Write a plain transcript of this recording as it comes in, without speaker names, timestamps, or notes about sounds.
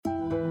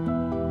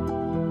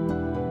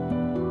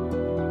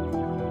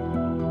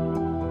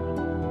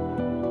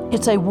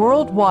It's a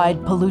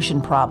worldwide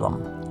pollution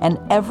problem, and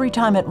every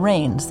time it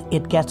rains,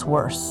 it gets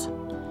worse.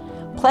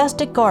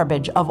 Plastic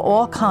garbage of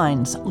all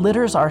kinds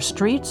litters our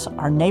streets,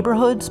 our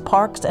neighborhoods,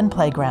 parks, and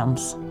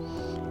playgrounds.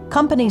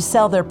 Companies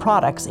sell their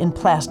products in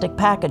plastic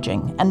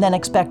packaging and then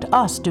expect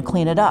us to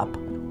clean it up,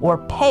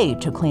 or pay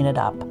to clean it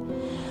up.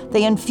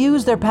 They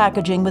infuse their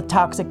packaging with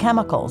toxic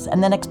chemicals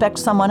and then expect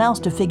someone else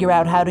to figure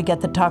out how to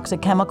get the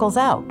toxic chemicals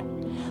out.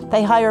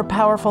 They hire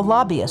powerful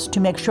lobbyists to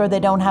make sure they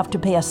don't have to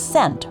pay a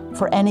cent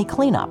for any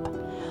cleanup.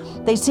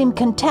 They seem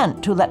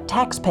content to let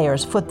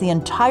taxpayers foot the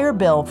entire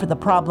bill for the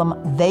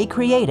problem they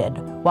created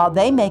while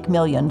they make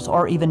millions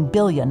or even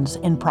billions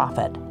in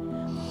profit.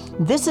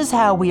 This is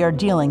how we are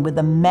dealing with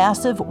the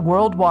massive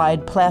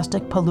worldwide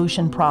plastic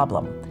pollution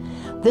problem.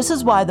 This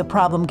is why the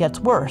problem gets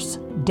worse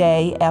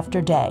day after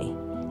day.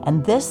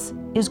 And this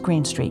is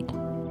Green Street.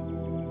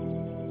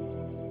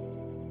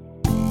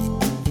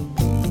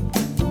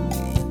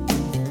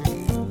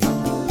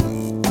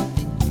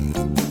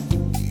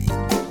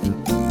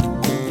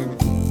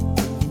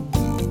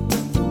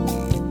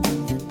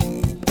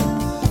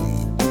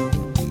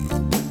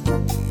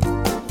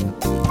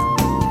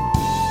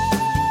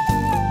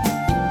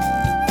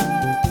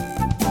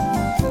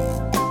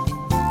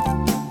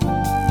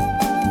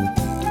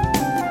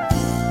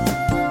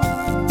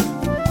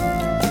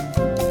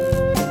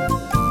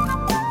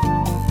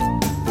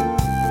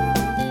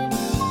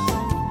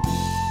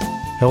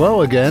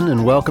 Hello again,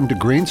 and welcome to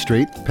Green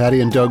Street.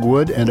 Patty and Doug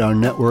Wood and our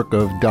network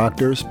of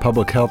doctors,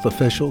 public health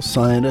officials,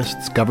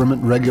 scientists,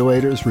 government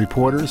regulators,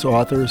 reporters,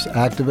 authors,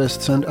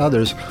 activists, and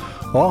others,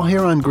 all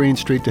here on Green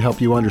Street to help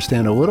you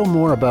understand a little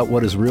more about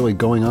what is really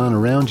going on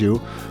around you,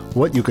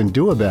 what you can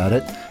do about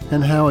it,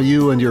 and how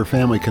you and your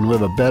family can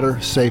live a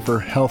better, safer,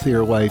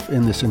 healthier life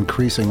in this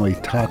increasingly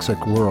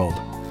toxic world.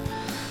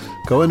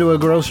 Go into a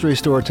grocery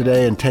store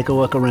today and take a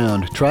look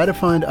around. Try to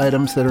find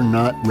items that are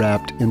not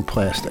wrapped in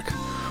plastic.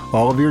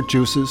 All of your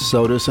juices,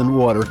 sodas, and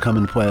water come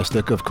in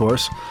plastic, of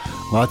course.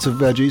 Lots of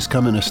veggies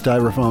come in a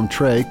styrofoam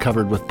tray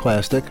covered with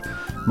plastic.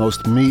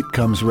 Most meat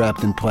comes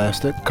wrapped in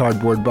plastic.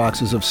 Cardboard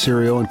boxes of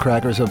cereal and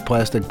crackers have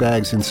plastic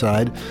bags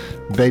inside.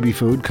 Baby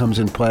food comes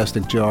in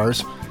plastic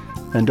jars.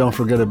 And don't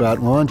forget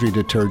about laundry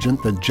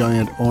detergent. The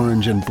giant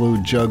orange and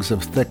blue jugs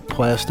of thick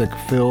plastic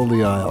fill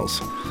the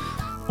aisles.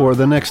 Or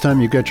the next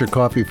time you get your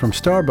coffee from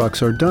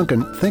Starbucks or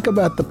Dunkin', think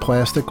about the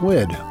plastic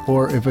lid.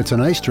 Or if it's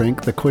an ice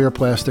drink, the clear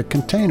plastic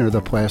container,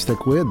 the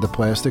plastic lid, the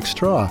plastic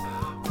straw.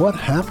 What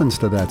happens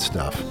to that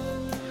stuff?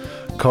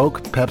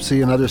 Coke,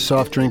 Pepsi, and other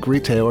soft drink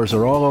retailers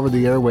are all over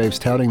the airwaves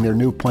touting their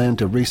new plan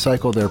to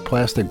recycle their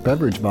plastic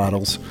beverage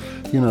bottles.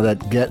 You know,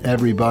 that Get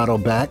Every Bottle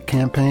Back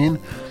campaign?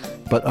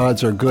 But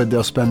odds are good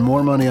they'll spend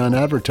more money on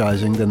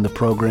advertising than the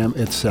program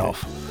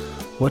itself.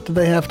 What do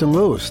they have to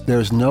lose?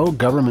 There's no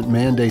government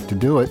mandate to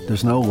do it.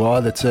 There's no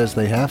law that says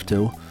they have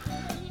to.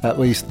 At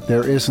least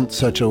there isn't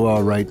such a law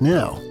right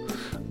now.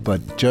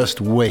 But just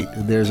wait.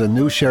 There's a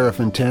new sheriff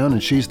in town,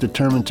 and she's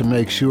determined to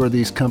make sure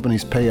these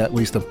companies pay at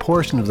least a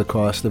portion of the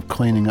cost of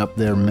cleaning up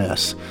their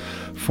mess.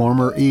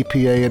 Former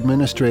EPA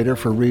Administrator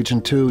for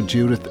Region 2,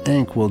 Judith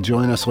Enck, will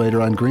join us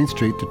later on Green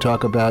Street to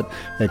talk about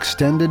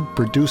extended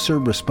producer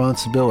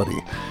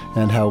responsibility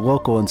and how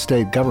local and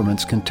state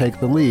governments can take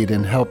the lead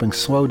in helping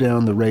slow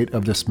down the rate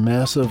of this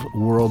massive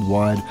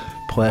worldwide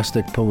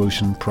plastic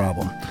pollution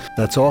problem.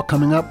 That's all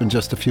coming up in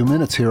just a few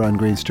minutes here on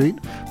Green Street.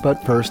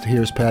 But first,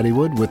 here's Patty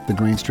Wood with the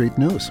Green Street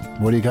News.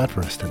 What do you got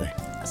for us today?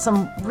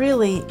 Some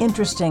really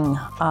interesting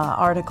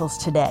articles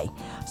today.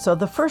 So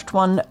the first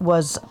one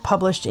was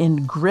published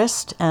in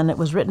Grist, and it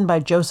was written by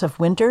Joseph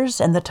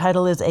Winters, and the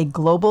title is A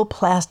Global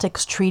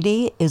Plastics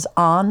Treaty is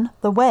on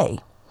the Way.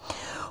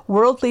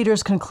 World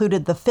leaders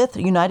concluded the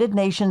 5th United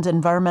Nations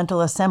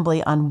Environmental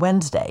Assembly on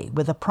Wednesday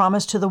with a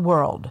promise to the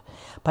world.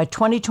 By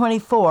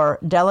 2024,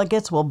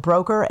 delegates will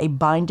broker a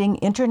binding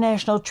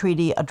international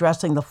treaty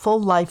addressing the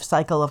full life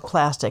cycle of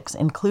plastics,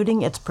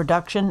 including its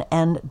production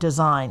and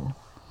design.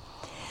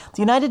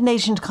 The United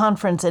Nations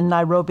Conference in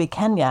Nairobi,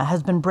 Kenya,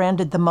 has been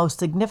branded the most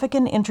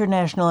significant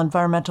international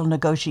environmental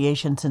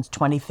negotiation since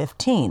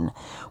 2015,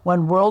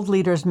 when world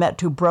leaders met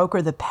to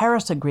broker the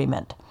Paris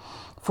Agreement.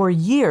 For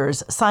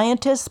years,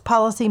 scientists,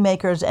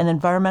 policymakers, and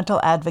environmental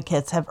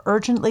advocates have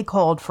urgently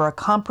called for a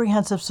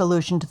comprehensive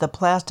solution to the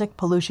plastic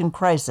pollution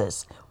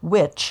crisis,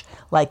 which,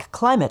 like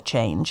climate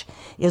change,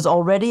 is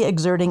already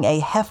exerting a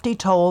hefty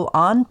toll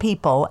on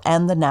people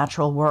and the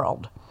natural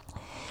world.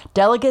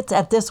 Delegates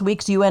at this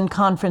week's UN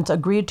conference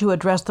agreed to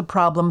address the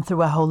problem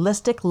through a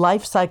holistic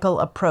life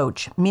cycle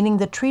approach, meaning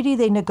the treaty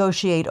they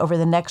negotiate over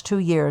the next 2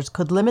 years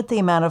could limit the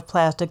amount of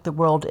plastic the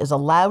world is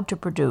allowed to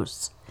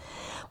produce.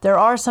 There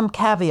are some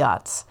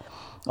caveats.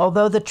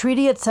 Although the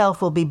treaty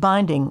itself will be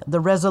binding, the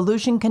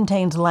resolution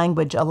contains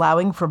language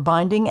allowing for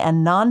binding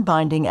and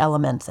non-binding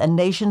elements, and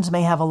nations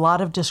may have a lot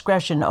of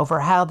discretion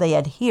over how they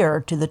adhere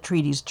to the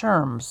treaty's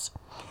terms.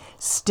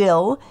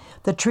 Still,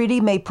 The treaty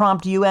may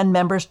prompt UN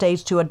member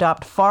states to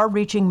adopt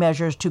far-reaching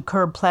measures to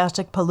curb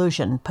plastic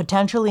pollution,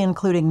 potentially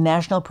including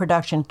national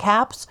production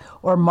caps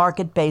or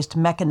market-based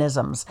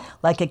mechanisms,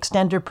 like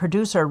extended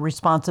producer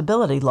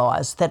responsibility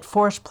laws that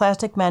force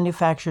plastic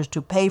manufacturers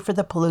to pay for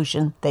the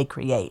pollution they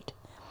create.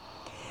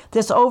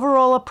 This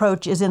overall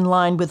approach is in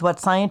line with what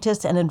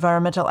scientists and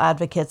environmental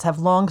advocates have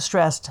long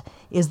stressed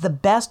is the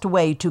best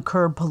way to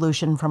curb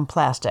pollution from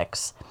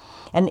plastics.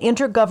 An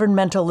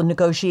intergovernmental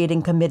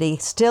negotiating committee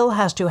still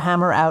has to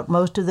hammer out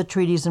most of the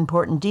treaty's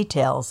important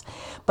details,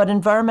 but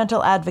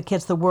environmental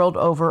advocates the world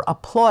over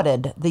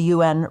applauded the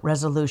UN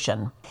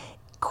resolution.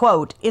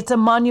 Quote, "It's a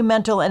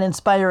monumental and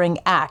inspiring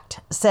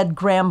act," said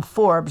Graham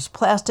Forbes,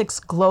 plastics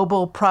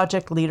global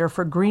project leader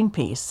for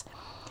Greenpeace.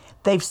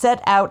 "They've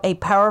set out a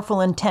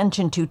powerful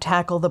intention to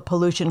tackle the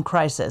pollution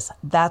crisis.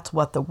 That's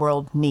what the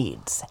world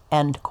needs,"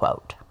 end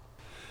quote.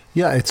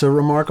 Yeah, it's a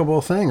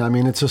remarkable thing. I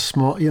mean, it's a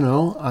small,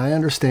 I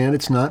understand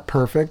it's not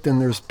perfect and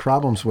there's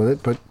problems with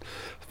it, but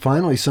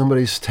finally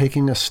somebody's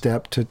taking a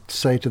step to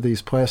say to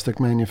these plastic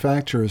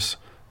manufacturers,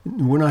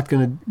 we're not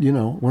going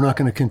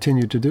to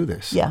continue to do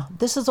this. Yeah,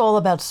 this is all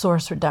about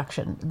source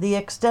reduction. The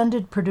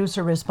extended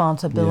producer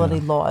responsibility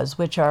laws,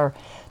 which are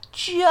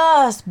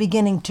just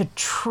beginning to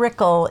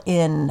trickle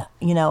in,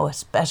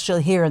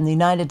 especially here in the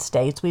United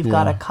States. We've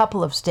got a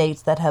couple of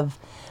states that have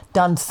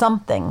done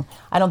something.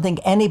 I don't think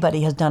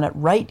anybody has done it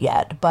right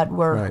yet, but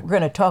we're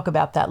going to talk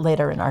about that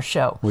later in our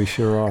show. We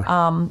sure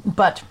are.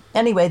 But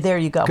anyway, there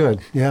you go.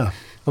 Good, yeah.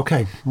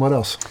 Okay, what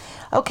else?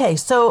 Okay,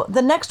 so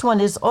the next one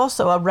is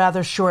also a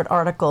rather short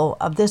article.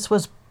 This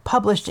was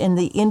published in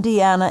the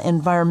Indiana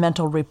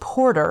Environmental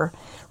Reporter,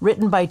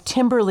 written by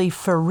Timberly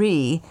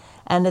Ferree,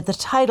 and the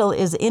title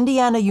is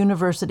Indiana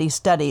University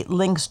Study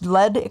Links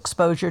Lead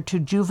Exposure to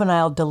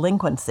Juvenile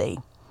Delinquency.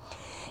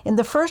 In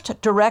the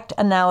first direct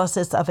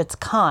analysis of its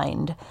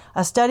kind,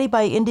 a study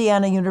by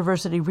Indiana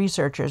University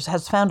researchers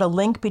has found a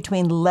link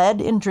between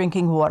lead in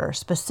drinking water,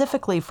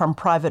 specifically from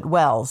private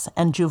wells,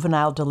 and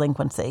juvenile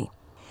delinquency.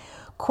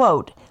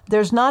 Quote,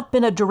 "There's not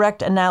been a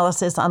direct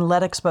analysis on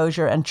lead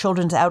exposure and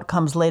children's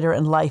outcomes later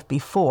in life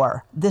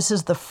before. This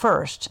is the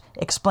first,"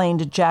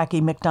 explained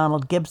Jackie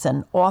McDonald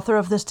Gibson, author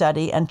of the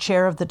study and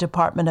chair of the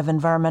Department of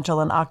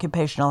Environmental and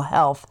Occupational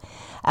Health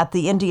at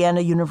the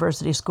Indiana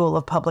University School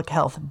of Public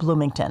Health,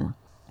 Bloomington.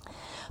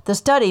 The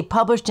study,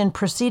 published in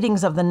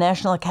Proceedings of the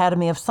National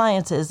Academy of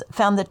Sciences,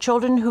 found that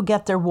children who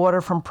get their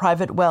water from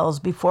private wells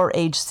before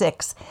age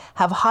 6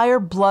 have higher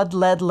blood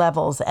lead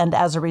levels and,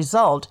 as a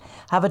result,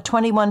 have a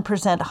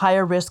 21%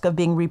 higher risk of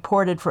being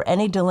reported for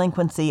any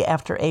delinquency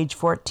after age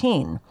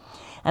 14,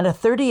 and a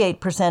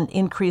 38%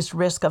 increased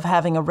risk of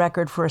having a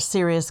record for a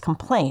serious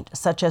complaint,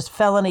 such as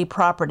felony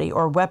property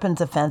or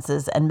weapons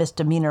offenses and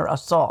misdemeanor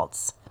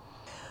assaults.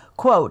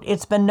 Quote,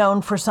 "It's been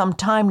known for some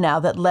time now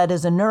that lead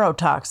is a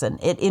neurotoxin.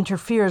 It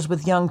interferes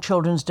with young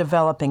children's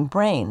developing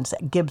brains,"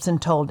 Gibson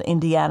told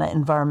Indiana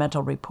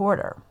Environmental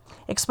Reporter.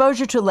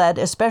 Exposure to lead,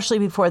 especially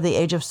before the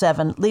age of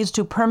 7, leads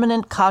to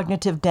permanent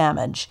cognitive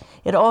damage.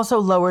 It also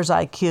lowers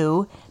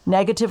IQ,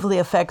 negatively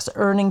affects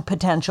earning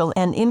potential,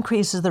 and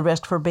increases the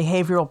risk for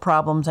behavioral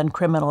problems and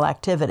criminal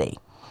activity.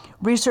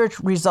 Research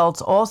results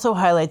also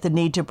highlight the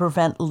need to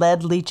prevent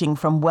lead leaching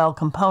from well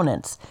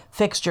components,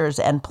 fixtures,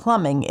 and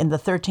plumbing in the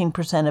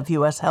 13% of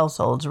U.S.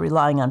 households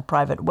relying on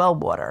private well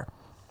water.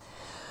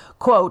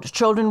 Quote,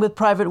 "Children with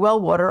private well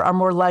water are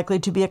more likely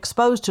to be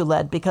exposed to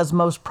lead because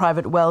most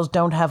private wells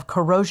don't have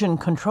corrosion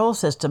control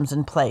systems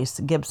in place,"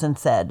 Gibson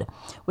said.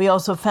 "We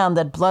also found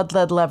that blood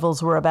lead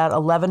levels were about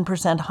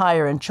 11%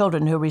 higher in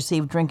children who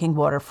received drinking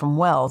water from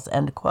wells,"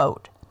 end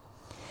quote.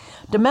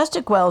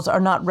 Domestic wells are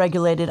not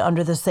regulated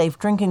under the Safe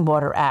Drinking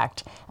Water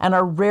Act and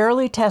are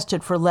rarely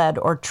tested for lead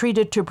or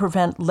treated to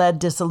prevent lead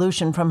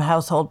dissolution from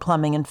household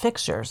plumbing and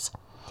fixtures.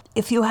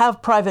 If you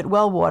have private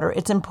well water,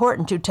 it's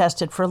important to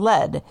test it for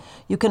lead.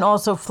 You can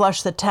also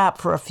flush the tap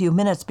for a few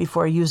minutes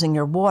before using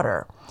your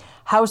water.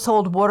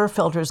 Household water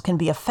filters can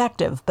be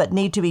effective but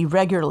need to be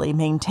regularly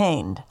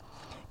maintained.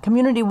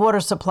 Community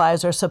water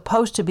supplies are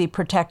supposed to be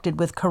protected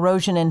with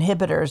corrosion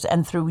inhibitors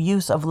and through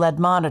use of lead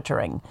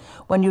monitoring.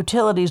 When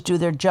utilities do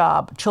their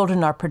job,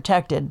 children are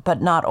protected,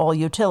 but not all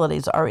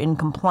utilities are in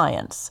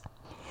compliance.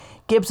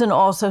 Gibson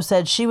also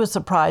said she was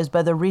surprised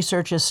by the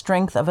research's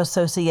strength of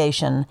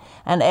association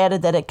and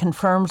added that it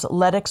confirms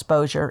lead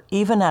exposure,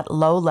 even at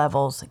low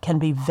levels, can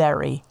be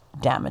very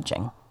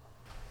damaging.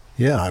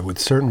 Yeah, I would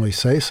certainly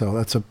say so.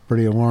 That's a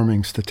pretty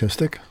alarming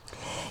statistic.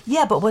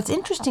 Yeah, but what's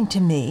interesting to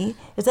me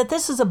is that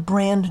this is a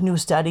brand new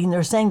study, and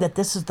they're saying that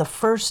this is the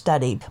first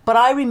study. But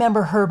I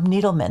remember Herb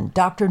Needleman,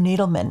 Dr.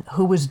 Needleman,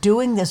 who was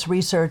doing this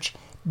research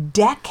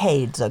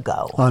decades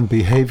ago on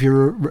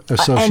behavior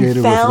associated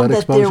with lead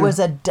exposure. And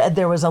found that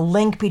there was a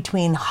link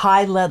between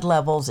high lead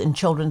levels in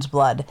children's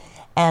blood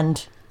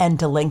and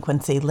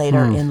delinquency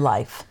later in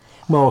life.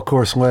 Well, of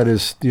course, lead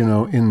is,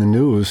 in the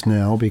news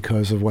now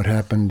because of what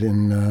happened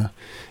in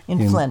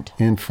Flint.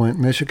 In Flint,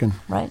 Michigan.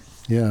 Right.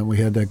 Yeah, we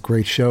had that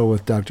great show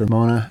with Dr.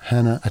 Mona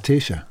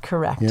Hanna-Attisha.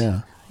 Correct.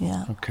 Yeah.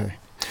 Yeah. Okay.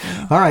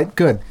 Yeah. All right,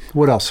 good.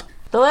 What else?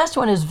 The last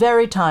one is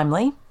very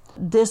timely.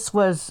 This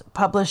was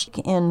published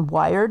in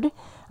Wired,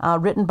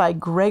 written by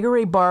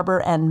Gregory Barber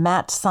and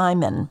Matt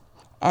Simon,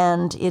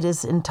 and it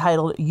is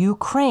entitled,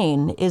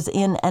 Ukraine is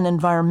in an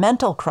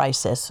Environmental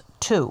Crisis,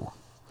 Too.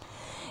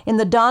 In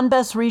the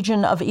Donbas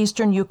region of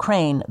eastern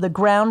Ukraine, the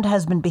ground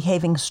has been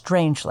behaving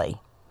strangely.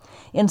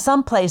 In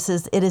some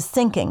places, it is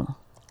sinking.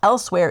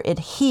 Elsewhere, it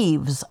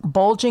heaves,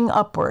 bulging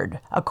upward,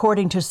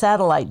 according to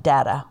satellite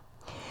data.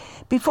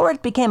 Before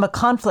it became a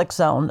conflict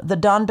zone, the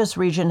Donbas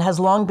region has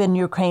long been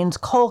Ukraine's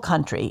coal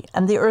country,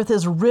 and the earth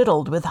is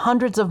riddled with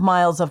hundreds of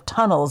miles of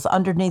tunnels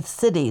underneath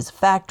cities,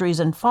 factories,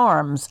 and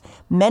farms,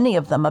 many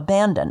of them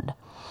abandoned.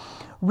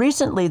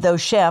 Recently,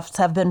 those shafts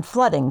have been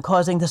flooding,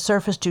 causing the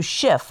surface to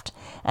shift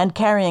and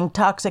carrying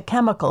toxic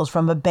chemicals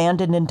from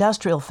abandoned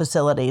industrial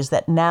facilities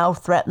that now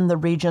threaten the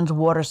region's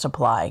water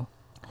supply.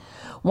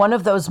 One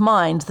of those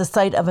mines, the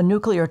site of a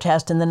nuclear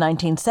test in the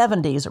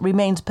 1970s,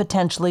 remains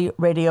potentially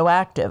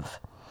radioactive.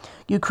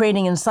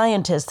 Ukrainian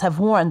scientists have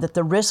warned that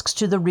the risks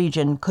to the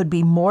region could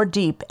be more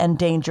deep and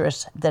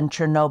dangerous than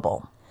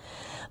Chernobyl.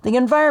 The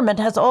environment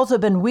has also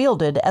been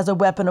wielded as a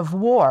weapon of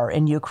war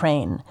in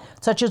Ukraine,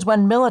 such as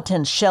when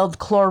militants shelled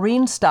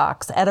chlorine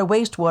stocks at a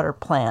wastewater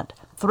plant,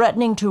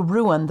 threatening to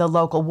ruin the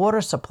local water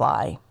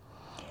supply.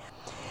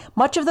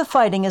 Much of the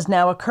fighting is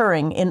now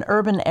occurring in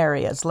urban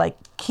areas like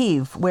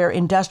Kyiv, where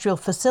industrial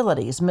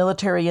facilities,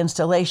 military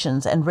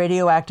installations, and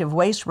radioactive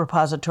waste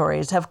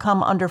repositories have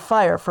come under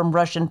fire from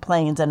Russian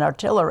planes and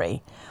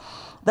artillery.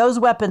 Those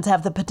weapons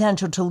have the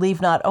potential to leave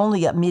not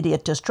only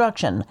immediate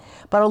destruction,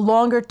 but a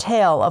longer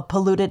tail of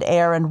polluted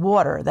air and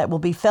water that will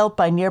be felt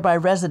by nearby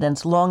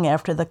residents long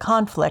after the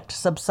conflict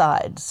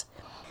subsides.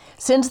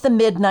 Since the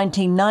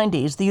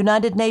mid-1990s, the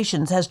United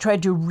Nations has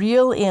tried to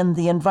reel in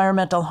the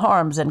environmental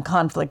harms in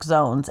conflict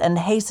zones and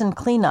hasten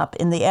cleanup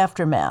in the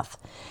aftermath.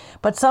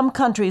 But some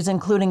countries,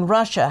 including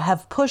Russia,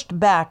 have pushed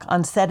back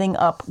on setting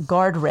up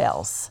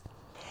guardrails.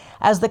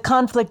 As the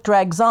conflict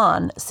drags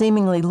on,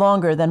 seemingly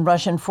longer than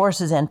Russian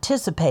forces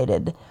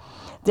anticipated,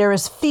 there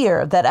is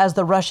fear that as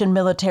the Russian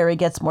military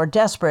gets more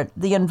desperate,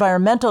 the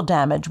environmental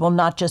damage will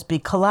not just be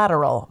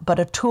collateral, but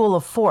a tool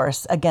of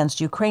force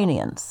against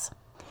Ukrainians.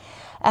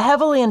 A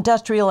heavily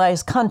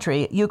industrialized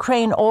country,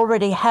 Ukraine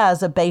already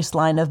has a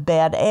baseline of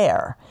bad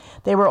air.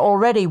 They were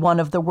already one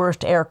of the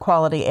worst air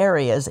quality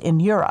areas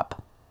in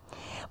Europe.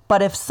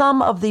 But if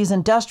some of these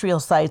industrial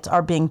sites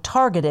are being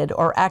targeted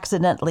or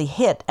accidentally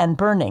hit and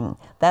burning,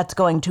 that's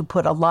going to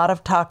put a lot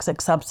of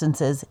toxic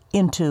substances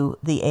into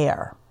the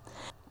air.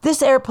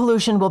 This air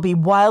pollution will be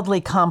wildly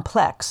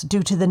complex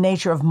due to the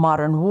nature of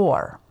modern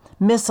war.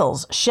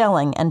 Missiles,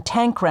 shelling, and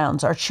tank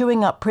rounds are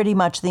chewing up pretty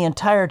much the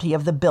entirety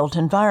of the built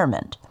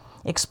environment.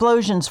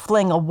 Explosions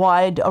fling a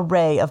wide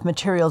array of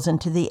materials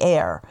into the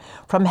air,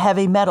 from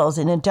heavy metals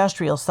in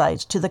industrial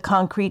sites to the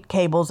concrete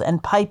cables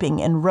and piping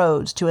in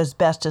roads to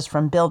asbestos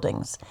from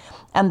buildings.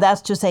 And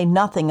that's to say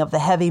nothing of the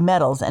heavy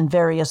metals and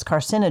various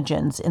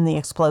carcinogens in the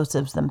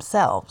explosives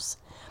themselves.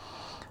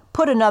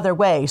 Put another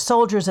way,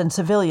 soldiers and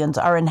civilians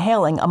are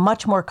inhaling a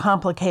much more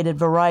complicated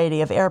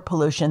variety of air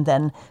pollution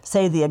than,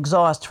 say, the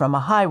exhaust from a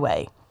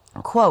highway.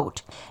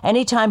 Quote,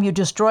 anytime you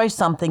destroy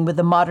something with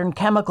the modern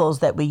chemicals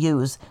that we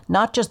use,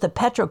 not just the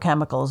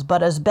petrochemicals,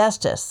 but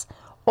asbestos,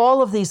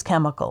 all of these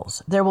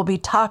chemicals, there will be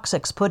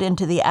toxics put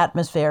into the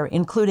atmosphere,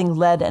 including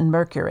lead and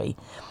mercury,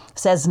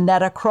 says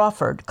Netta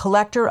Crawford,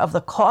 collector of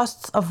the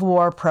Costs of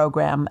War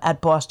program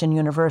at Boston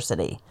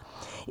University.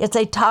 It's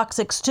a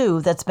toxic stew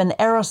that's been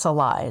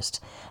aerosolized,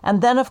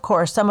 and then, of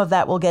course, some of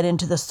that will get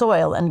into the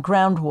soil and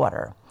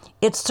groundwater.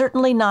 It's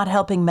certainly not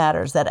helping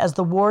matters that as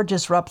the war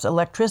disrupts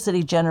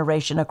electricity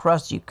generation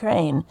across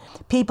Ukraine,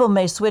 people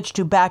may switch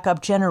to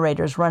backup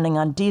generators running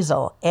on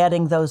diesel,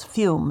 adding those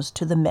fumes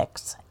to the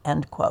mix,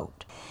 end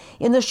quote.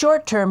 In the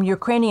short term,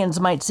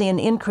 Ukrainians might see an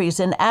increase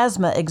in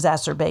asthma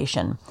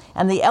exacerbation,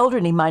 and the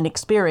elderly might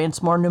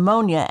experience more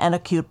pneumonia and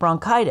acute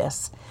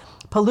bronchitis.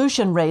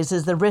 Pollution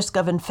raises the risk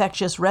of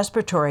infectious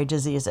respiratory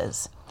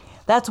diseases.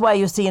 That's why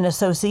you see an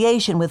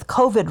association with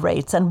COVID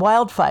rates and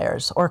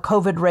wildfires, or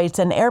COVID rates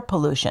and air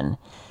pollution.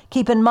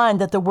 Keep in mind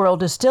that the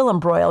world is still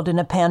embroiled in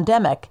a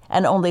pandemic,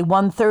 and only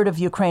 1/3 of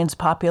Ukraine's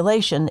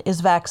population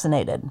is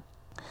vaccinated.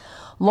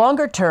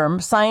 Longer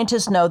term,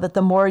 scientists know that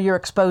the more you're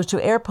exposed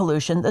to air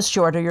pollution, the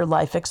shorter your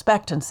life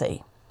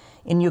expectancy.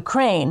 In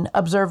Ukraine,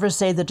 observers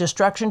say the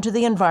destruction to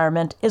the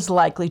environment is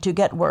likely to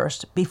get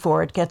worse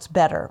before it gets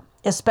better,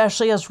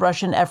 especially as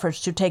Russian efforts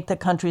to take the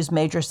country's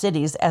major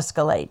cities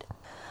escalate.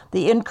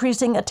 The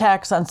increasing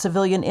attacks on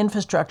civilian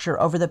infrastructure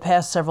over the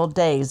past several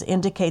days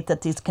indicate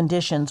that these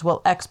conditions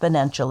will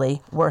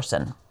exponentially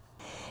worsen.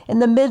 In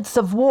the midst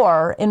of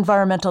war,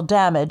 environmental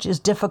damage is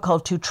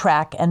difficult to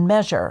track and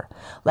measure,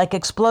 like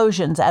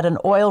explosions at an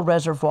oil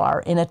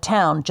reservoir in a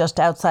town just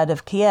outside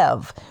of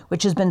Kiev,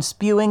 which has been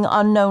spewing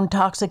unknown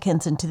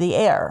toxicants into the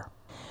air.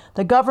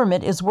 The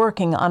government is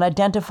working on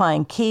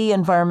identifying key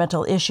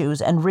environmental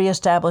issues and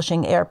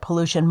reestablishing air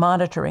pollution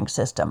monitoring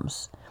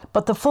systems.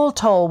 But the full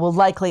toll will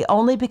likely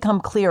only become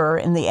clearer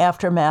in the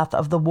aftermath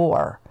of the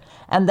war,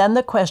 and then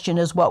the question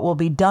is what will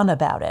be done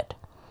about it.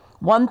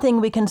 One thing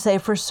we can say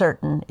for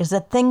certain is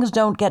that things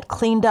don't get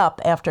cleaned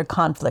up after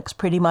conflicts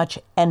pretty much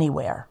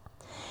anywhere.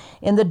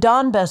 In the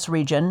Donbas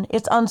region,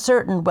 it's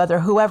uncertain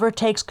whether whoever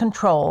takes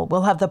control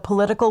will have the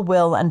political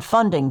will and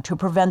funding to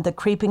prevent the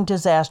creeping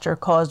disaster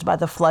caused by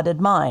the flooded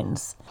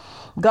mines.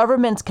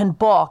 Governments can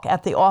balk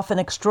at the often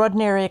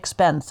extraordinary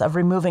expense of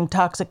removing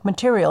toxic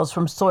materials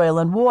from soil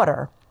and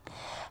water.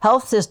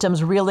 Health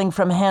systems reeling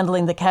from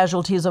handling the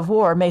casualties of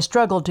war may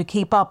struggle to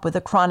keep up with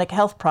the chronic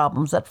health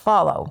problems that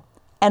follow.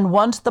 And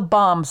once the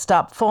bombs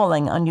stop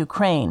falling on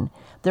Ukraine,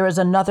 there is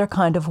another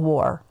kind of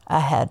war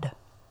ahead.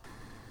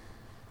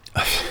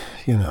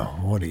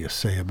 What do you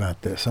say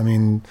about this? I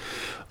mean,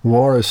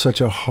 war is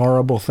such a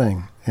horrible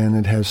thing, and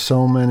it has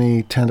so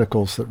many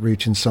tentacles that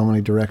reach in so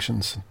many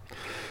directions.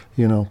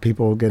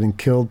 People getting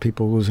killed,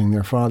 people losing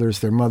their fathers,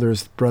 their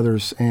mothers,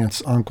 brothers,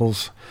 aunts,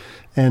 uncles,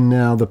 and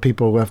now the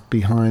people left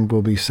behind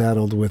will be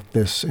saddled with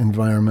this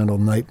environmental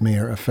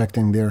nightmare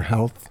affecting their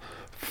health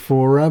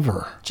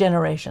forever.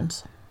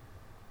 Generations.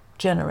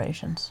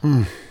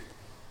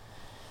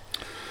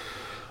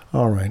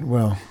 All right.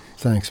 Well,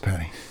 thanks,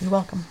 Patty. You're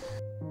welcome.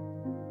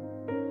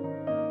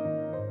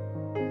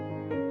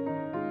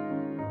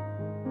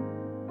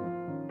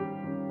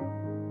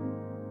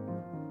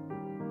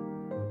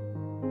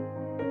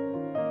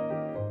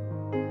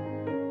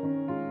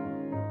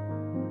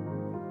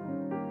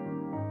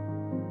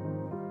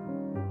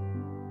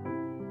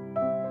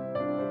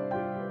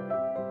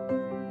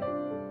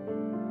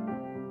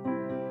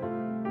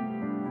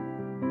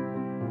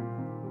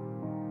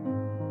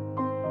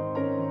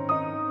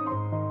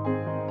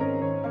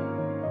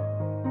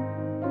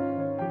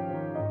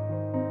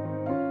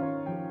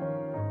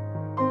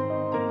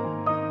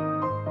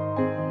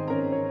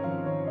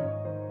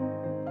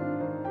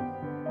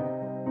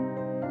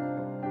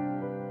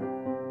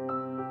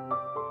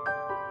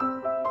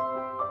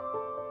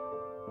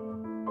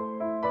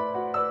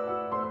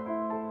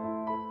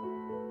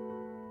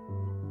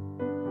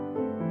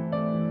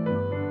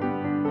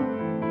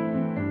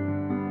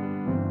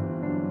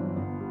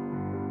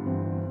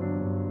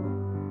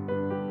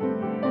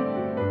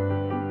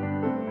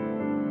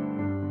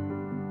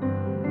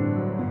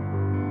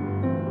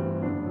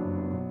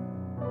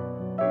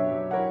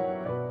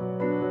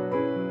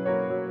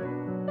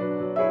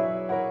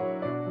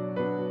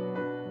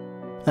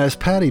 As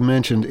Patty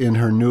mentioned in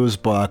her news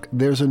block,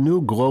 there's a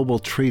new global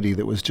treaty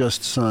that was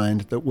just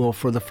signed that will,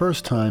 for the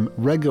first time,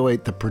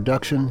 regulate the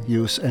production,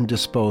 use, and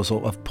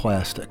disposal of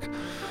plastic.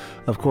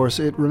 Of course,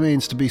 it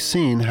remains to be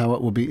seen how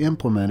it will be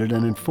implemented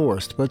and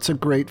enforced, but it's a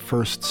great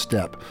first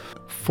step,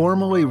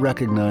 formally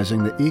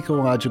recognizing the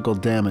ecological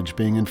damage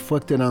being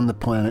inflicted on the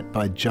planet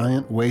by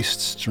giant waste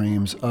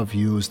streams of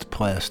used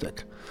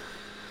plastic.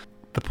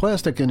 The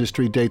plastic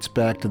industry dates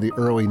back to the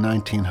early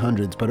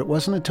 1900s, but it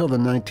wasn't until the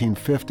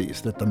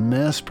 1950s that the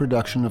mass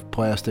production of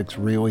plastics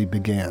really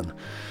began.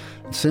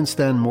 Since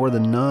then, more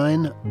than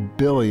 9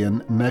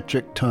 billion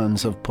metric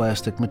tons of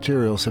plastic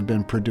materials have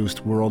been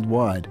produced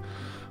worldwide.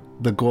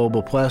 The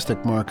global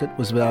plastic market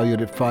was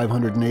valued at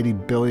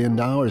 $580 billion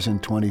in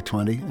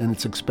 2020, and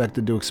it's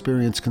expected to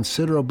experience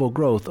considerable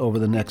growth over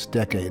the next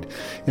decade.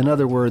 In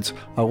other words,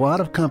 a lot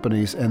of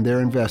companies and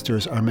their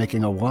investors are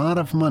making a lot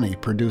of money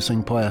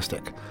producing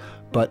plastic.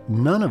 But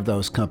none of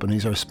those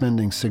companies are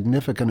spending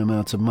significant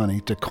amounts of money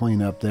to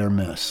clean up their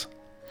mess.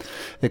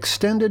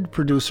 Extended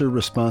Producer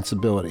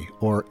Responsibility,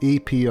 or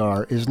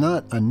EPR, is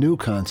not a new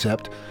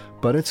concept,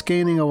 but it's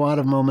gaining a lot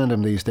of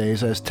momentum these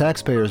days as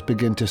taxpayers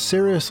begin to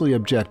seriously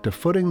object to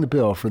footing the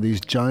bill for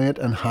these giant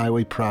and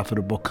highly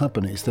profitable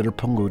companies that are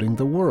polluting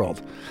the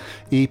world.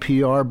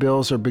 EPR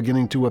bills are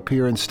beginning to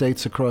appear in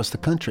states across the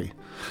country.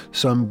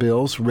 Some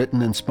bills,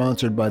 written and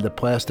sponsored by the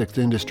plastics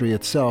industry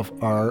itself,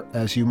 are,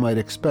 as you might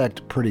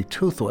expect, pretty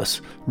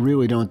toothless,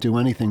 really don't do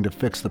anything to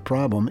fix the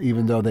problem,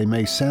 even though they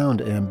may sound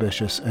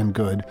ambitious and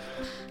good.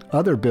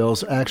 Other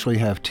bills actually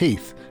have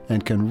teeth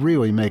and can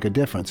really make a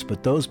difference,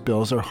 but those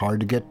bills are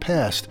hard to get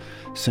passed,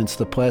 since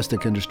the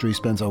plastic industry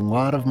spends a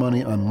lot of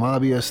money on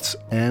lobbyists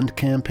and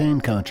campaign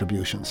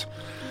contributions.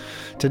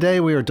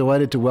 Today, we are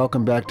delighted to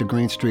welcome back to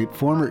Green Street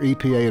former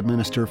EPA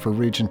Administrator for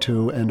Region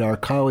 2 and our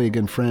colleague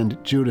and friend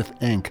Judith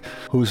Enck,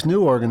 whose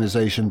new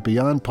organization,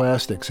 Beyond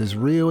Plastics, is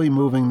really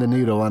moving the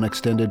needle on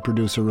extended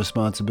producer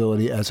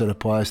responsibility as it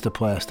applies to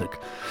plastic.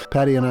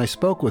 Patty and I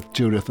spoke with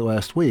Judith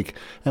last week,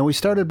 and we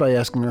started by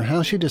asking her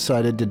how she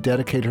decided to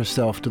dedicate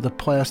herself to the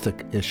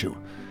plastic issue.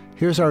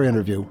 Here's our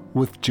interview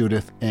with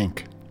Judith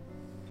Enck.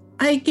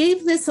 I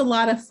gave this a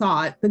lot of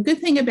thought. The good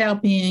thing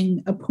about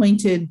being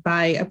appointed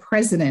by a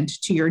president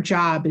to your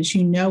job is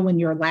you know when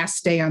your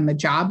last day on the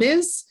job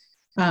is.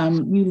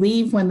 You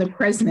leave when the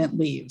president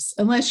leaves,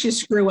 unless you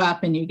screw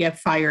up and you get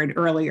fired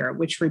earlier,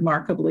 which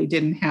remarkably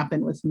didn't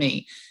happen with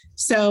me.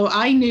 So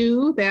I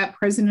knew that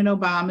President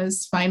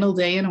Obama's final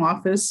day in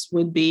office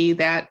would be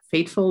that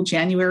fateful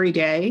January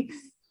day.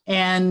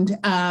 And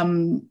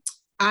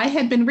I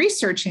had been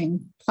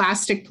researching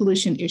plastic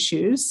pollution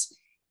issues.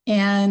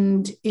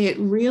 And it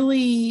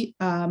really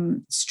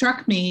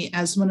struck me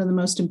as one of the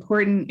most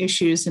important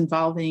issues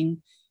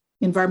involving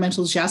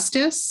environmental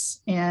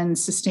justice, and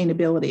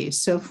sustainability.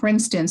 So, for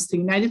instance, the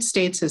United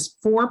States has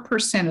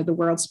 4% of the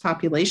world's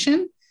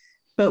population,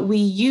 but we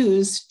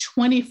use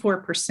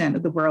 24%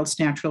 of the world's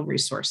natural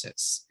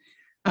resources.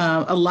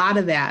 A lot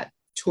of that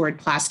toward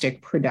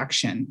plastic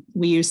production.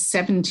 We use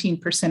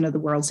 17% of the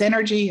world's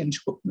energy, and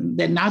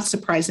then, not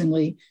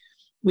surprisingly,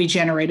 we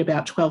generate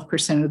about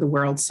 12% of the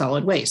world's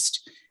solid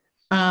waste.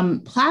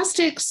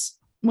 Plastics,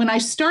 when I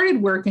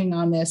started working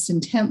on this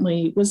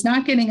intently, was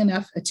not getting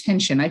enough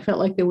attention. I felt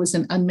like there was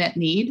an unmet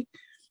need,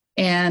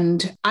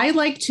 and I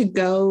like to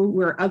go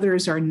where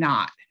others are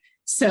not.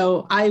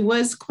 So I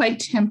was quite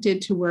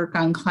tempted to work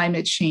on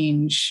climate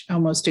change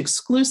almost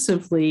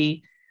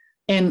exclusively.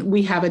 And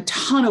we have a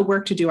ton of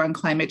work to do on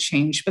climate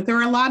change, but there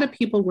are a lot of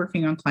people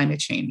working on climate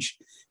change.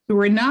 There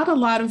were not a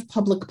lot of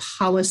public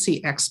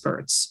policy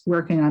experts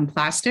working on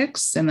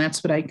plastics, and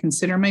that's what I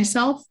consider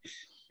myself.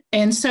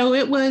 And so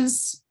it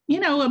was,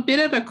 a bit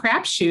of a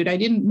crapshoot. I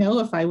didn't know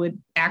if I would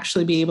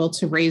actually be able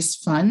to raise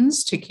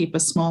funds to keep a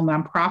small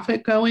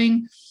nonprofit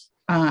going.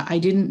 I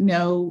didn't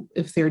know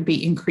if there'd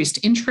be increased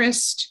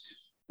interest,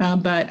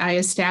 but I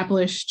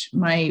established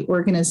my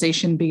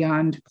organization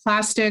Beyond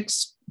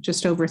Plastics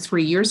just over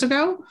 3 years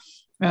ago.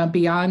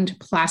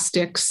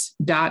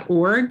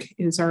 Beyondplastics.org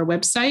is our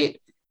website.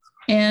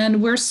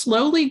 And we're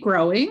slowly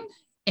growing,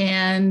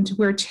 and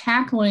we're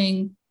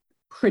tackling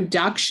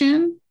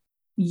production,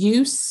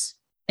 use,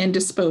 and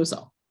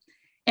disposal.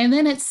 And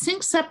then it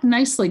syncs up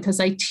nicely because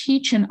I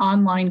teach an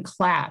online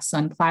class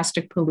on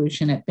plastic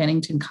pollution at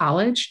Bennington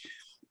College.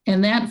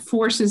 And that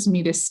forces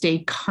me to stay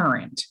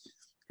current,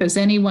 because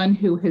anyone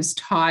who has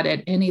taught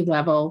at any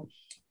level,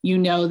 you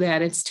know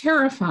that it's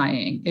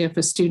terrifying if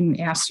a student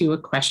asks you a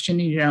question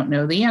and you don't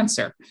know the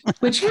answer,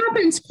 which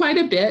happens quite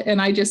a bit.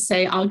 And I just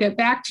say, I'll get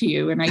back to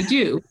you. And I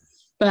do.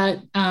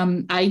 But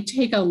I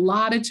take a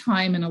lot of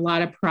time and a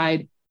lot of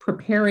pride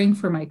preparing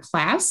for my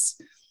class.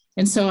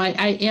 And so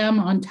I am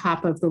on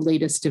top of the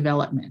latest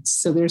developments.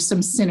 So there's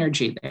some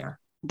synergy there.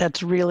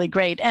 That's really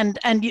great. And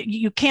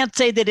you can't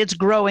say that it's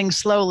growing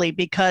slowly,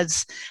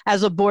 because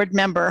as a board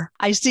member,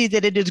 I see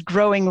that it is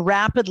growing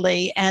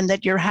rapidly, and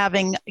that you're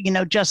having,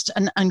 just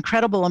an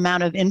incredible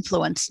amount of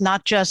influence,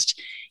 not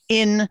just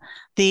in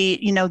the,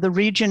 the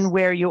region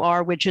where you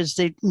are, which is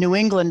the New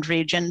England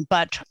region,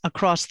 but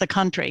across the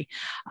country.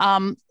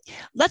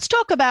 Let's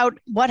talk about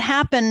what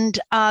happened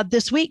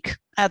this week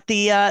at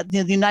the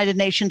United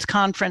Nations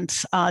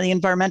conference, the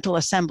Environmental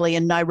Assembly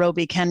in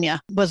Nairobi,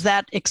 Kenya. Was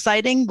that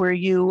exciting? Were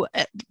you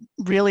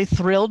really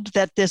thrilled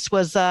that this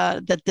was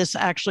that this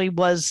actually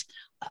was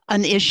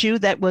an issue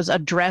that was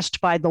addressed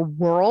by the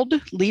world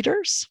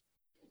leaders?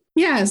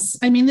 Yes.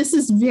 I mean, this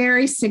is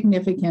very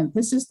significant.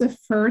 This is the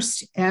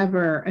first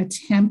ever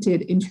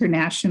attempted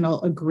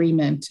international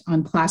agreement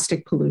on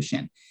plastic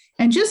pollution.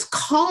 And just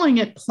calling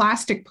it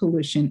plastic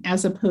pollution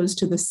as opposed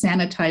to the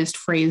sanitized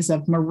phrase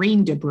of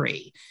marine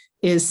debris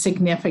is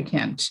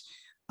significant.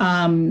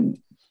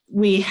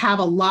 We have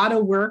a lot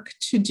of work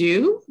to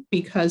do,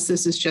 because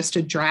this is just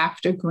a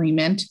draft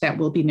agreement that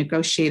will be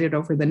negotiated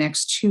over the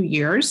next 2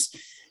 years.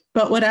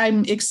 But what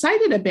I'm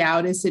excited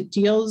about is it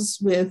deals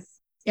with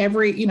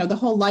the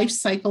whole life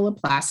cycle of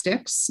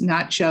plastics,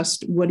 not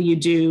just what do you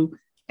do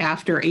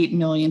after 8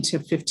 million to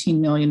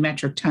 15 million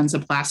metric tons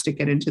of plastic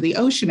get into the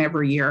ocean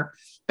every year,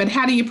 but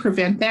how do you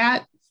prevent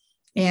that?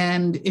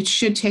 And it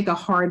should take a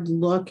hard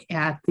look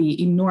at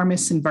the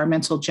enormous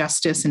environmental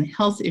justice and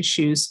health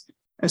issues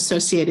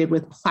associated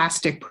with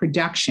plastic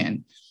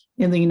production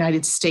in the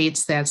United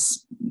States.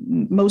 That's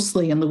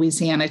mostly in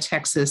Louisiana,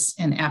 Texas,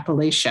 and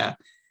Appalachia.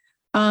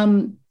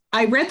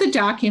 I read the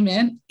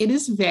document. It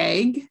is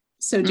vague,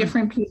 so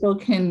different people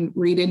can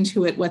read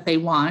into it what they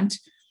want.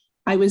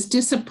 I was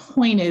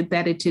disappointed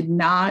that it did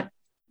not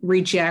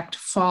reject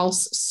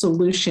false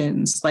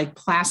solutions like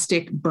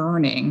plastic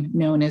burning,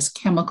 known as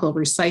chemical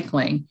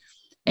recycling.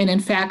 And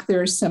in fact,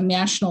 there's some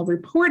national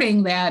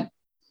reporting that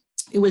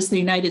it was the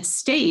United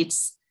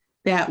States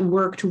that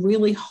worked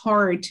really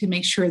hard to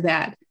make sure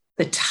that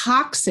the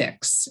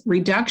toxics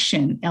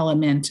reduction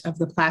element of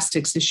the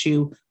plastics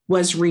issue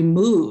was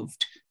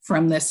removed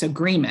from this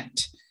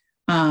agreement.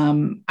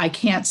 I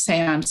can't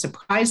say I'm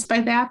surprised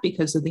by that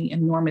because of the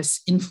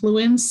enormous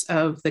influence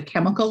of the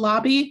chemical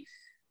lobby,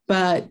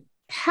 but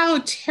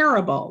how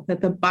terrible that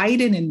the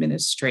Biden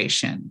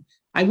administration,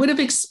 I would have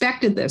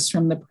expected this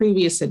from the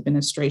previous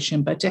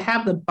administration, but to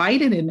have the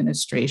Biden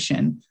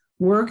administration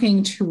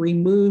working to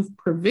remove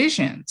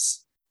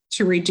provisions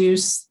to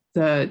reduce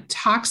the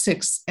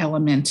toxics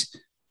element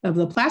of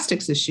the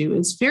plastics issue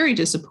is very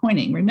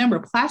disappointing. Remember,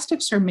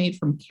 plastics are made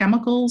from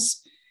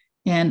chemicals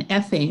and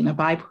ethane, a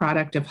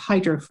byproduct of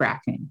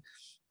hydrofracking.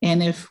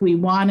 And if we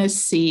want to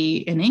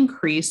see an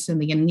increase in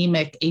the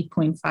anemic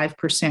 8.5%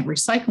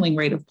 recycling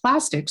rate of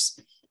plastics,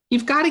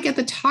 you've got to get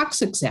the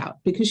toxics out,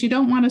 because you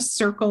don't want a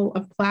circle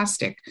of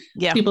plastic.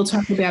 Yeah. People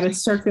talk about a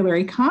circular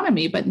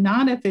economy, but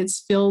not if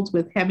it's filled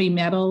with heavy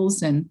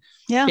metals and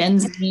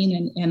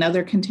benzene and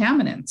other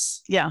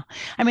contaminants. Yeah.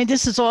 I mean,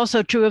 this is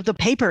also true of the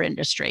paper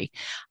industry.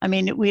 I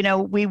mean,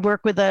 we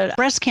work with a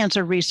breast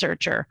cancer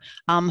researcher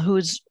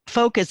who's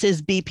focus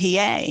is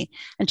BPA.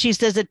 And she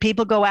says that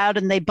people go out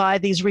and they buy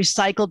these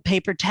recycled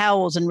paper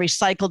towels and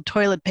recycled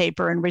toilet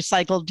paper and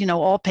recycled,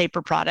 all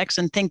paper products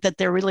and think that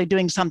they're really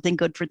doing something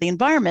good for the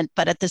environment.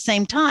 But at the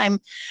same time,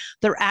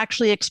 they're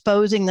actually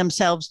exposing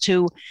themselves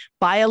to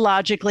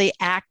biologically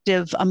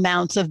active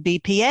amounts of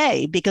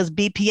BPA, because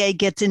BPA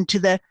gets into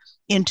the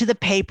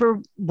paper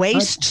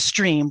waste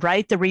stream,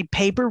 right? The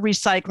paper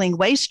recycling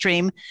waste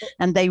stream,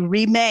 and they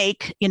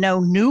remake,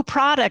 new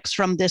products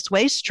from this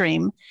waste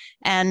stream.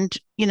 And,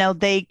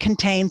 they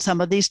contain some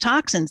of these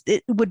toxins.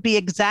 It would be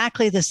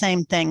exactly the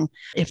same thing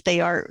if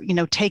they are,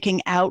 taking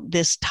out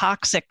this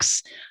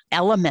toxics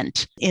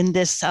element in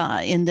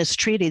this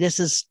treaty. This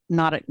is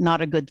not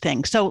a good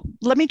thing. So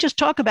let me just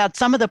talk about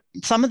some of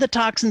the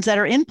toxins that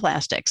are in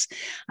plastics.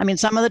 I mean,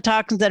 some of the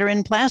toxins that are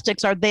in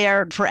plastics are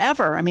there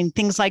forever. I mean,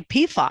 things like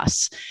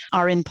PFAS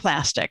are in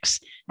plastics,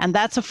 and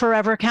that's a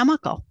forever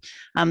chemical.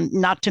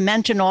 Not to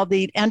mention all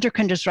the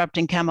endocrine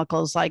disrupting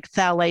chemicals like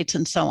phthalates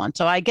and so on.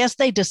 So I guess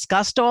they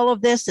discussed all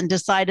of this and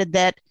decided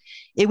that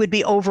it would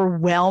be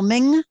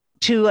overwhelming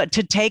to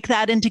take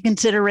that into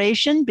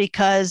consideration,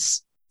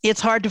 because it's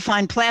hard to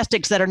find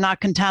plastics that are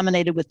not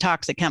contaminated with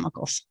toxic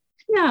chemicals.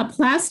 Yeah,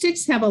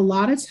 plastics have a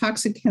lot of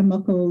toxic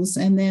chemicals,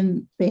 and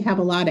then they have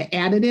a lot of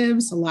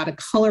additives, a lot of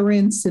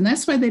colorants, and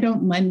that's why they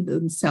don't lend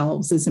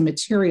themselves as a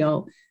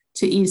material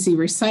to easy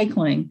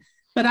recycling.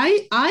 But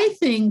I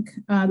think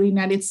the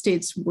United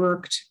States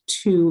worked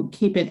to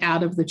keep it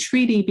out of the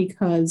treaty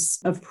because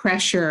of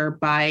pressure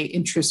by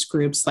interest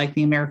groups like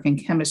the American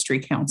Chemistry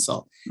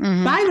Council.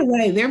 Mm-hmm. By the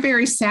way, they're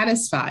very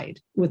satisfied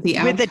with the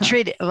outcome. With the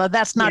treaty. Well,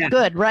 that's not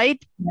good,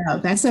 right? No,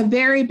 that's a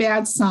very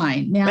bad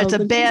sign. Now, it's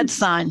a bad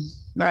sign.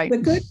 Right. The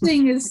good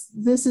thing is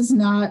this is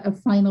not a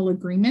final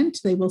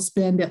agreement. They will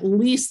spend at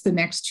least the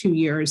next 2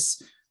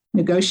 years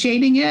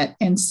negotiating it.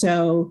 And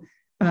so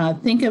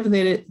think of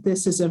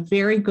this as a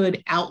very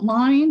good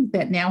outline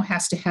that now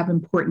has to have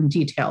important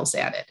details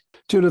added.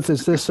 Judith,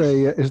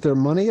 is there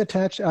money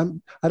attached?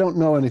 I don't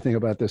know anything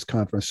about this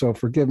conference, so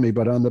forgive me,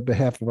 but on the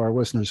behalf of our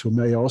listeners who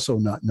may also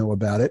not know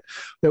about it,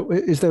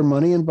 is there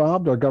money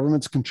involved? Are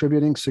governments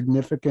contributing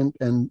significant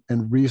and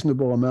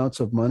reasonable amounts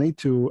of money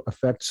to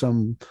affect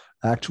some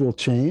actual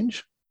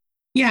change?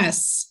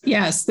 Yes.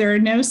 There are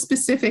no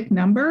specific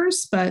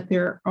numbers, but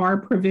there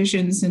are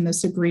provisions in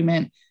this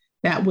agreement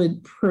that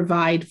would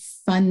provide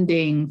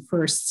funding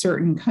for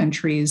certain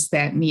countries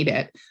that need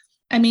it.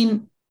 I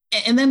mean,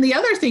 and then the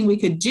other thing we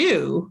could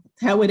do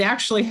that would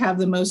actually have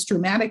the most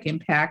dramatic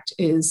impact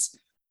is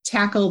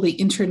tackle the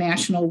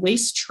international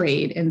waste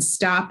trade and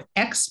stop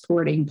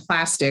exporting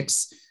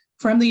plastics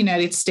from the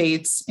United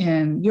States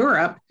and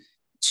Europe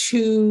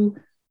to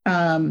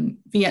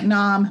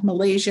Vietnam,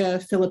 Malaysia,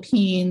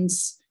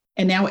 Philippines,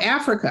 and now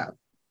Africa,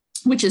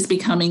 which is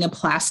becoming a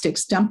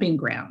plastics dumping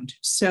ground.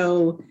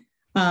 So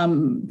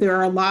there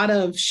are a lot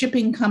of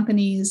shipping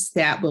companies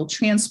that will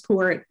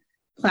transport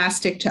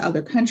plastic to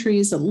other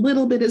countries. A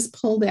little bit is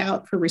pulled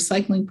out for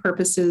recycling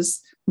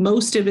purposes.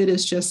 Most of it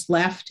is just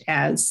left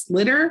as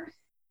litter.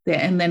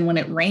 And then when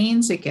it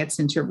rains, it gets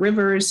into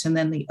rivers and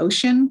then the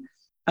ocean.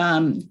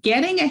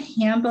 Getting a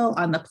handle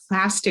on the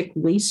plastic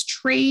waste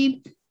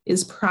trade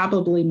is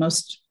probably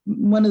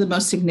one of the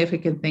most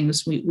significant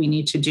things we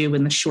need to do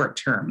in the short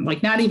term,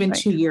 like not even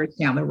 2 years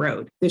down the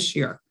road, this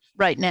year.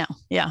 Right now,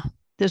 yeah.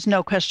 There's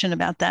no question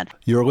about that.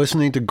 You're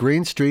listening to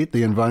Green Street,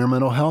 the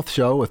Environmental Health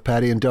Show with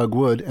Patty and Doug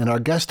Wood, and our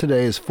guest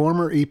today is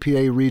former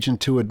EPA Region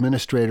 2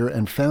 Administrator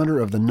and founder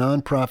of the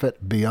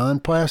nonprofit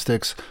Beyond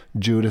Plastics,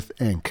 Judith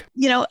Enck.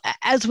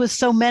 As with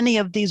so many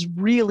of these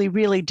really,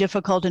 really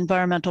difficult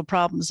environmental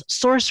problems,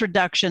 source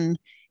reduction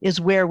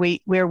is where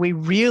we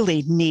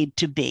really need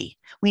to be.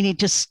 We need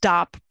to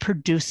stop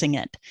producing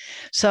it.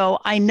 So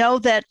I know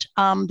that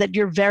that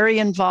you're very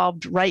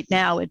involved right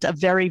now. It's a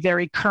very,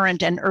 very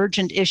current and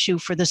urgent issue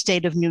for the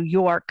state of New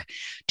York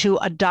to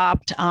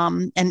adopt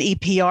an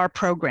EPR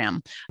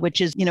program, which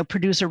is,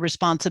 producer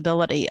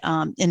responsibility,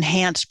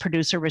 enhanced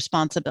producer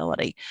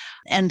responsibility.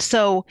 And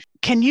so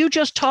can you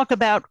just talk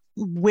about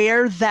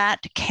where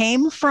that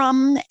came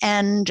from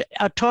and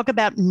talk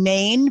about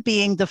Maine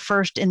being the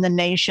first in the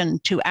nation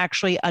to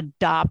actually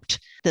adopt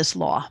this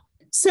law?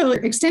 So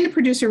extended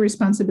producer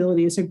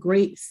responsibility is a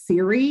great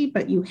theory,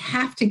 but you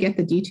have to get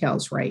the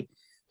details right.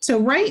 So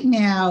right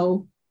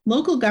now,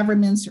 local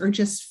governments are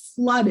just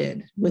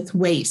flooded with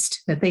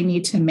waste that they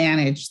need to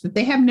manage, that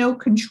they have no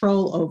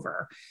control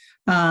over.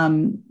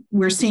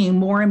 We're seeing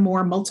more and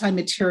more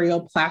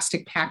multi-material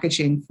plastic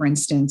packaging, for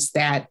instance,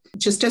 that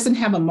just doesn't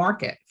have a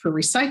market for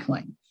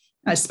recycling,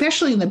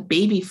 especially in the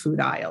baby food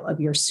aisle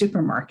of your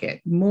supermarket.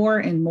 More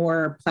and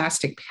more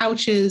plastic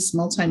pouches,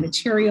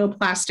 multi-material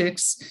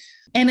plastics.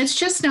 And it's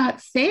just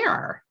not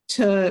fair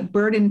to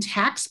burden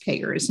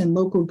taxpayers and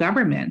local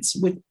governments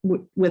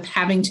with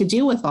having to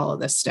deal with all of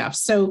this stuff.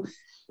 So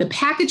the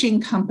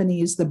packaging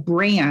companies, the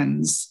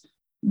brands,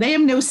 they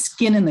have no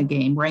skin in the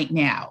game right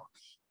now.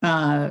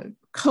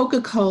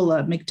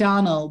 Coca-Cola,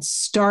 McDonald's,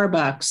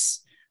 Starbucks,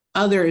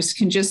 others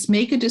can just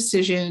make a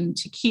decision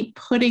to keep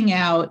putting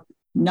out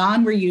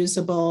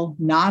non-reusable,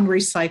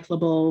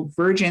 non-recyclable,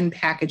 virgin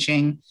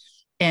packaging,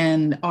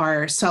 and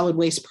our solid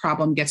waste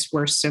problem gets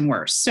worse and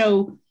worse.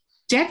 So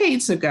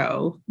decades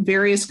ago,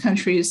 various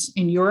countries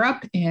in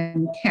Europe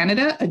and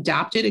Canada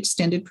adopted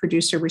extended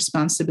producer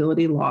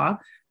responsibility law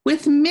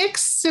with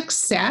mixed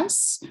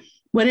success.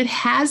 What it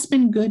has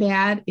been good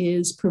at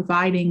is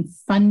providing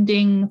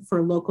funding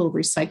for local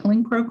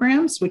recycling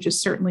programs, which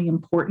is certainly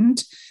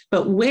important.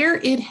 But where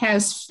it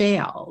has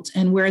failed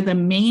and where the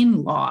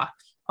Maine law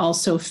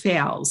also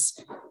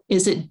fails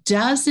is it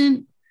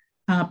doesn't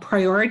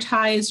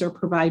prioritize or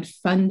provide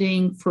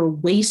funding for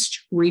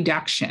waste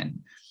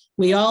reduction.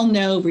 We all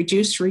know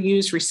reduce,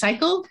 reuse,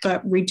 recycle,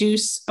 but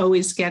reduce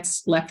always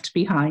gets left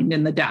behind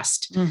in the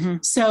dust. Mm-hmm.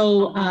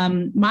 So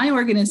my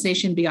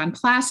organization, Beyond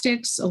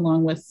Plastics,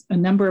 along with a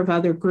number of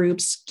other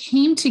groups,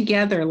 came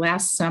together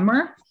last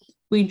summer.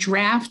 We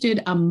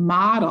drafted a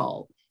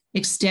model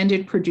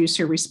extended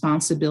producer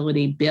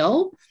responsibility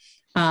bill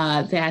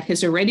that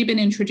has already been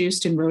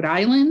introduced in Rhode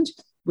Island,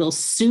 will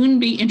soon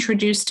be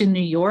introduced in New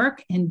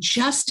York, and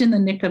just in the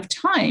nick of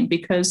time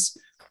because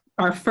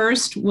our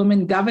first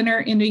woman governor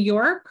in New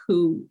York,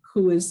 who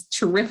is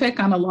terrific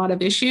on a lot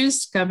of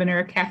issues,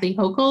 Governor Kathy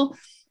Hochul,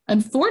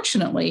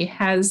 unfortunately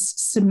has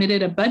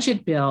submitted a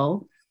budget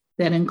bill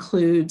that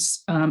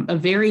includes a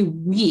very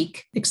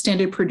weak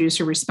extended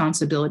producer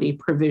responsibility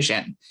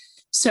provision.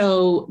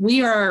 So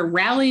we are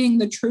rallying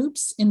the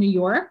troops in New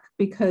York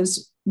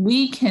because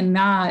we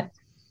cannot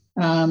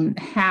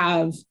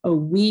have a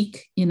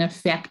weak,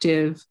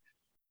 ineffective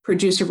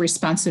producer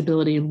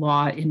responsibility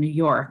law in New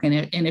York.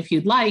 And if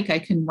you'd like, I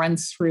can run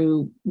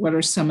through what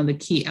are some of the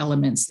key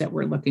elements that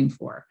we're looking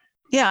for.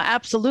 Yeah,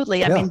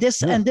 absolutely. I mean,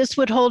 this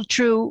would hold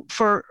true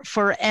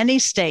for any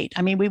state.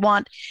 I mean, we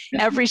want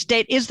every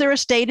state. Is there a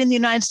state in the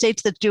United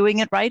States that's doing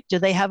it right? Do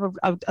they have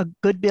a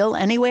good bill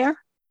anywhere?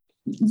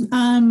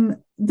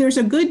 There's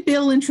a good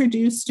bill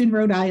introduced in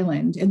Rhode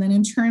Island. And then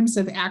in terms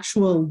of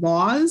actual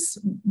laws,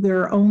 there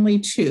are only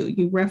two.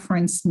 You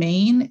reference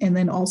Maine and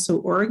then also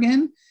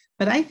Oregon.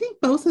 But I think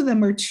both of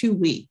them are too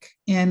weak.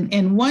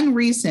 And one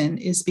reason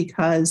is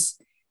because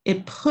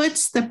it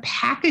puts the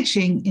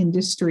packaging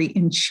industry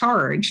in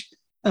charge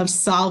of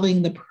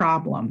solving the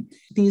problem.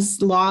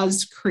 These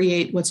laws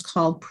create what's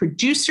called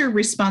producer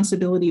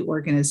responsibility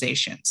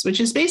organizations,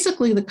 which is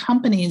basically the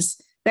companies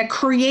that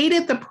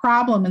created the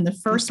problem in the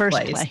first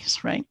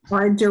place, right,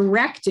 are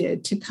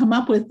directed to come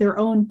up with their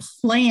own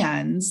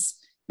plans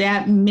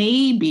that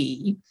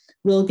maybe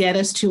will get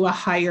us to a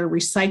higher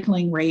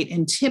recycling rate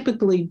and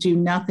typically do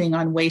nothing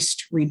on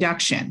waste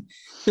reduction.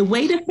 The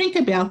way to think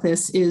about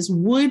this is,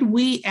 would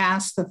we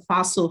ask the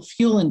fossil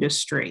fuel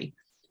industry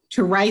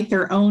to write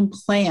their own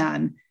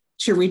plan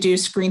to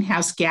reduce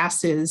greenhouse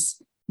gases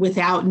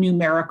without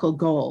numerical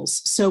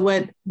goals? So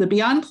what the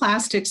Beyond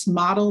Plastics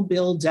model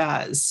bill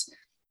does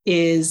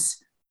is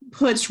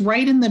puts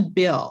right in the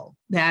bill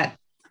that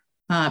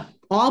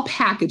all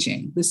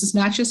packaging, this is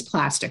not just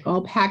plastic,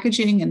 all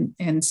packaging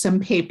and some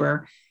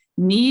paper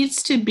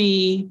needs to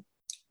be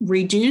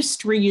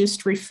reduced,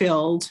 reused,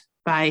 refilled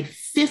by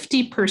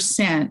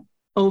 50%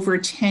 over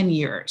 10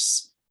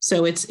 years.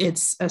 So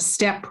it's a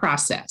step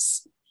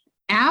process.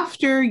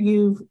 After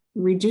you've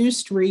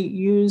reduced,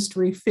 reused,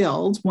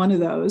 refilled one of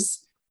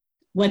those,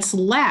 what's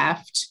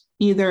left,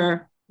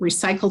 either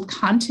recycled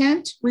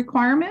content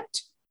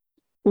requirement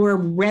or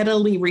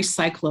readily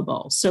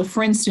recyclable. So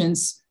for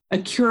instance, a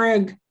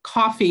Keurig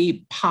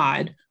coffee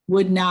pod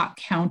would not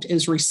count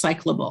as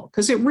recyclable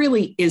because it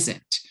really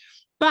isn't.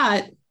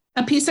 But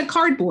a piece of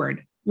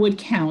cardboard would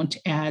count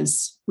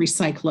as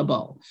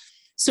recyclable.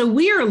 So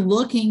we are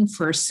looking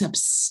for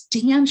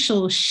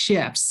substantial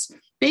shifts.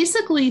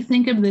 Basically,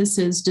 think of this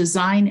as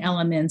design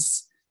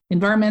elements,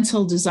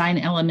 environmental design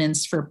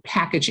elements for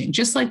packaging.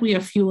 Just like we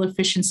have fuel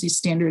efficiency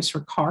standards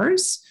for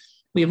cars,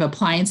 we have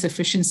appliance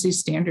efficiency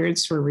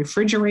standards for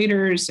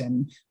refrigerators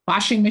and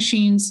washing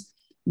machines.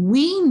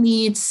 We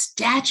need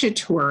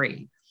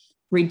statutory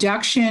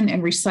reduction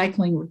and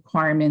recycling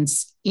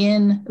requirements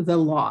in the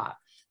law.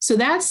 So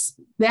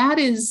that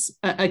is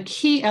a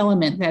key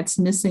element that's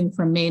missing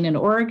from Maine and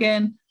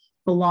Oregon,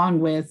 along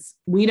with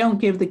we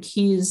don't give the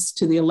keys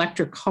to the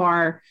electric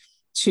car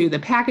to the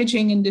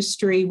packaging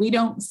industry. We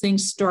don't think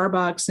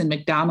Starbucks and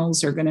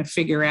McDonald's are going to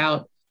figure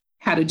out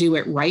how to do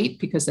it right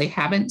because they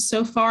haven't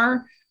so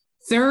far.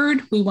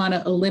 Third, we want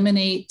to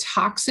eliminate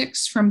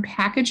toxics from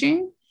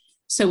packaging.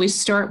 So we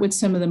start with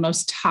some of the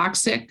most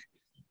toxic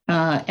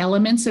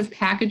elements of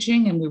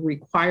packaging and we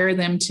require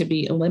them to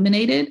be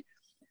eliminated.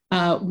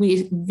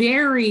 We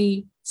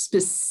very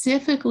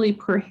specifically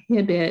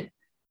prohibit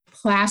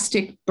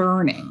plastic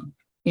burning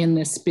in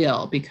this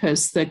bill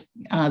because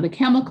the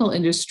chemical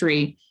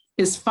industry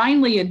has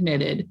finally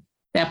admitted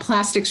that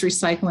plastics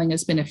recycling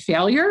has been a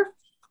failure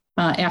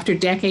after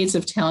decades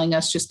of telling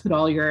us just put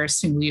all your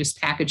single-use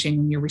packaging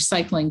in your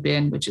recycling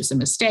bin, which is a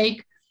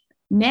mistake.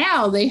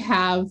 Now they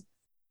have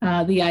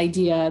the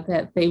idea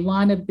that they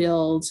want to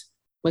build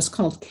what's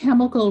called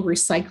chemical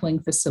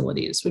recycling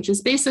facilities, which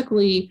is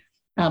basically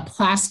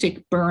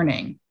plastic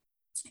burning.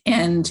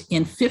 And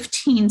in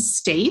 15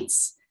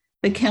 states,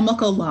 the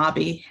chemical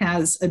lobby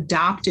has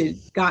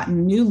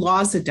gotten new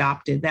laws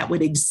adopted that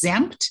would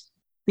exempt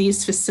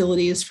these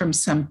facilities from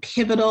some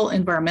pivotal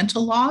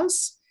environmental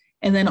laws,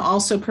 and then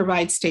also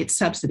provide state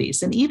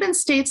subsidies. And even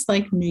states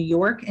like New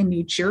York and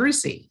New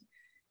Jersey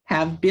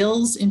have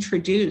bills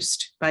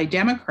introduced by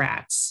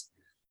Democrats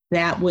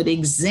that would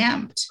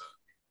exempt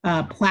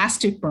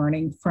plastic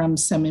burning from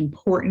some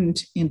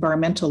important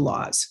environmental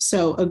laws.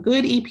 So a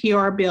good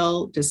EPR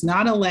bill does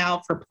not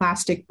allow for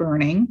plastic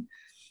burning.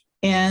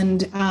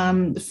 And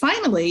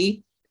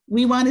finally,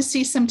 we want to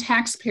see some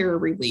taxpayer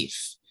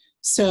relief.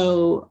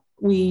 So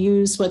we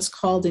use what's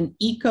called an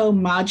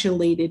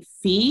eco-modulated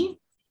fee.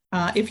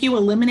 If you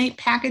eliminate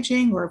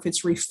packaging or if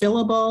it's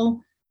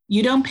refillable,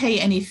 you don't pay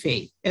any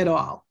fee at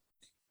all.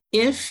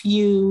 If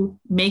you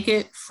make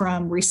it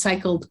from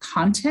recycled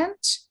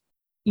content,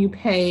 you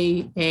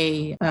pay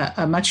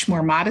a much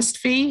more modest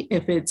fee.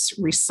 If it's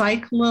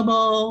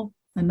recyclable,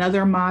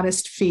 another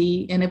modest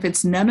fee. And if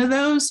it's none of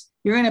those,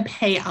 you're going to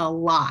pay a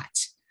lot.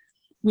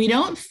 We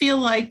don't feel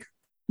like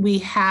we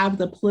have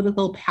the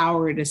political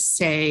power to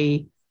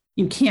say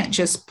you can't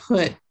just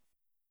put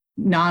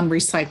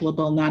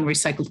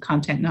non-recycled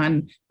content,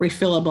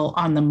 non-refillable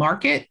on the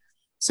market.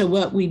 So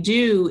what we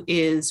do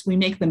is we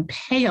make them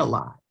pay a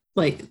lot,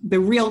 like the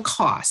real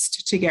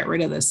cost to get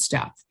rid of this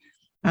stuff,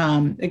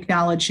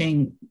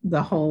 acknowledging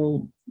the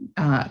whole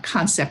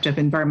concept of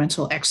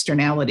environmental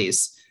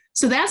externalities.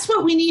 So that's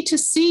what we need to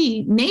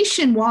see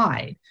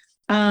nationwide.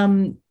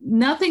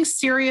 Nothing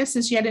serious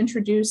is yet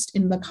introduced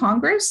in the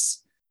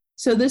Congress.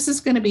 So this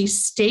is going to be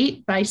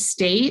state by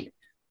state.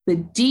 The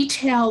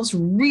details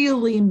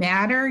really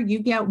matter. You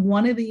get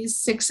one of these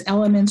 6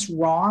 elements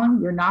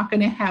wrong, you're not going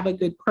to have a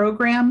good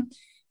program.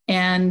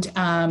 And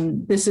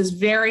this is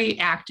very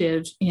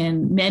active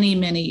in many,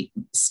 many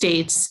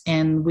states.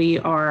 And we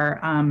are,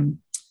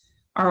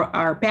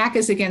 our back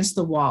is against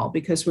the wall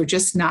because we're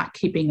just not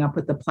keeping up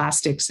with the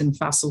plastics and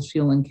fossil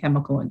fuel and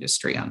chemical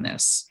industry on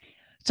this.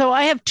 So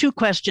I have 2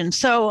 questions.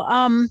 So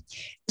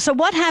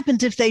what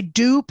happens if they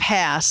do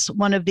pass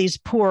one of these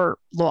poor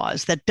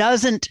laws that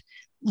doesn't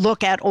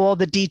look at all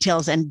the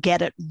details and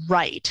get it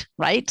right?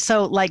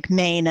 So like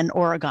Maine and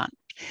Oregon.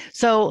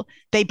 So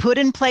they put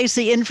in place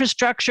the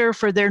infrastructure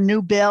for their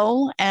new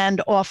bill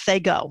and off they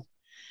go.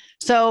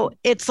 So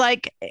it's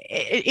like,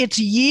 it's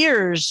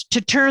years to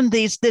turn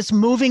this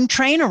moving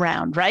train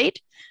around, right?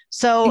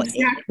 So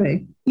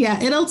exactly.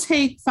 Yeah, it'll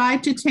take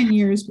 5 to 10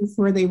 years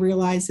before they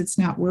realize it's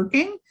not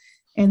working.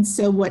 And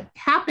so what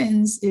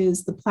happens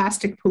is the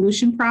plastic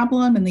pollution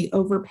problem and the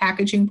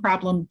overpackaging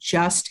problem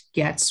just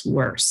gets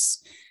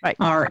worse. Right.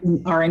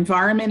 Our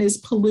environment is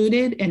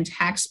polluted and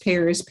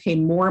taxpayers pay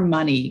more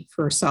money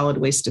for solid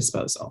waste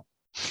disposal.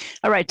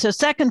 All right. So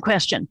second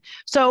question.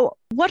 So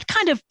what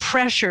kind of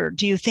pressure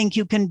do you think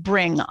you can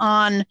bring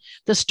on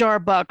the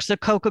Starbucks, the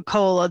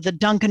Coca-Cola, the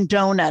Dunkin'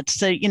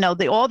 Donuts,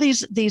 all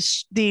these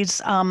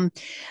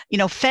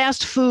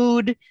fast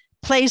food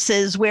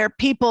places where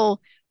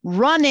people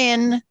run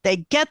in, they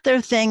get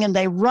their thing and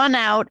they run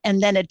out,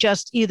 and then it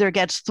just either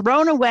gets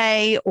thrown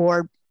away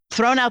or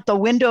thrown out the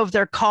window of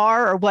their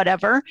car or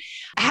whatever?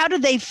 How do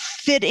they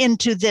fit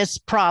into this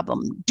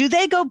problem? Do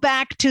they go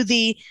back to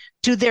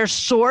their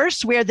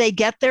source where they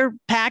get their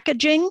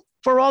packaging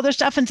for all their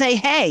stuff and say,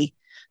 hey,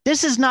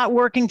 this is not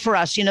working for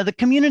us? The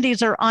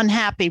communities are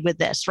unhappy with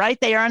this, right?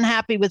 They are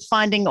unhappy with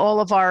finding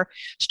all of our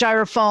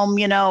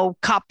styrofoam,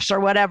 cups or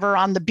whatever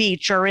on the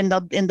beach or in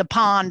the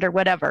pond or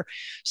whatever.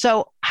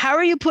 So how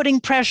are you putting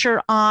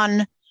pressure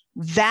on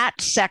that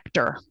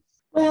sector?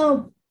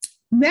 Well,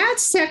 that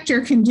sector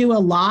can do a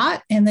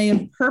lot, and they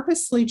have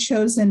purposely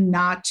chosen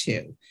not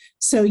to.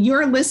 So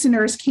your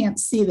listeners can't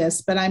see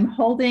this, but I'm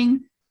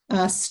holding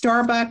a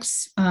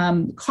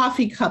Starbucks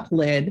coffee cup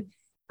lid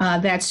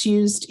that's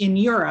used in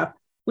Europe,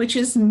 which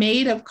is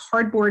made of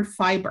cardboard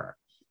fiber.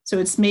 So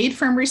it's made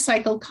from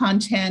recycled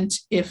content.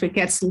 If it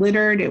gets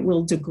littered, it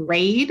will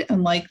degrade,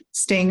 unlike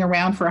staying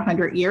around for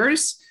 100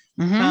 years.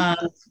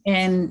 Mm-hmm.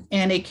 And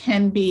it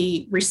can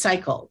be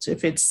recycled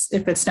if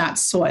it's not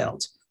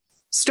soiled.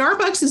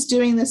 Starbucks is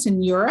doing this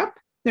in Europe.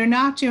 They're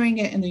not doing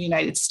it in the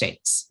United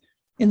States.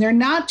 And they're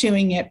not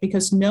doing it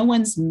because no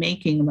one's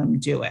making them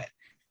do it.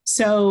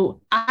 So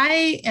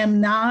I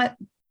am not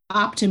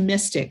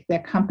optimistic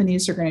that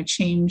companies are going to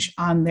change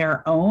on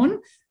their own.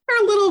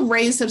 There are little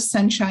rays of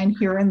sunshine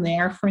here and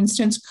there. For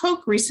instance,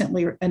 Coke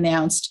recently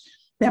announced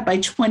that by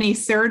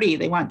 2030,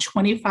 they want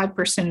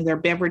 25% of their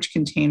beverage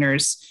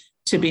containers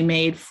to be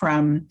made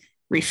from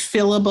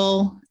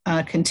refillable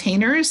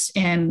containers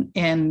and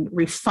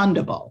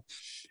refundable.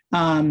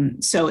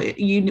 So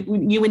you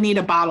would need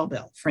a bottle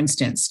bill, for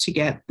instance, to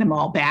get them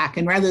all back.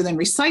 And rather than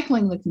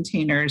recycling the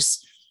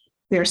containers,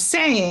 they're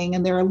saying,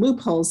 and there are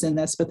loopholes in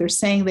this, but they're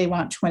saying they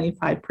want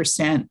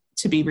 25%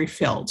 to be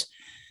refilled.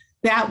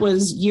 That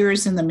was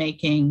years in the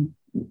making.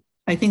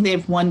 I think they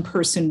have one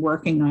person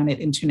working on it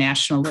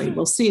internationally.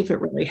 We'll see if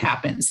it really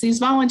happens. These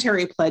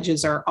voluntary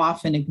pledges are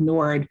often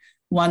ignored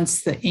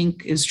once the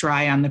ink is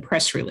dry on the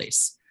press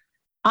release.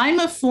 I'm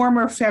a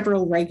former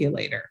federal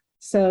regulator.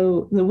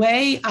 So the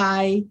way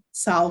I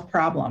solve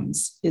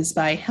problems is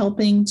by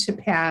helping to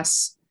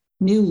pass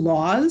new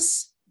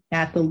laws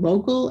at the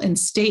local and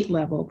state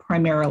level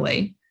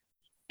primarily,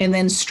 and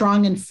then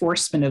strong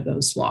enforcement of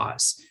those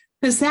laws.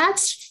 Because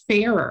that's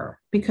fairer,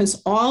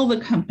 because all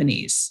the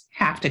companies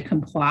have to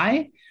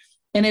comply,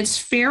 and it's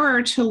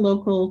fairer to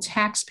local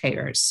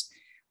taxpayers.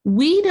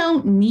 We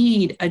don't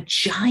need a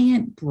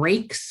giant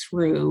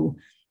breakthrough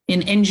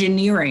in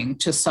engineering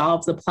to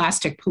solve the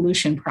plastic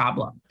pollution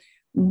problem.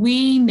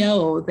 We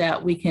know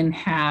that we can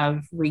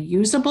have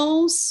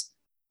reusables,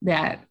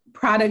 that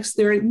products,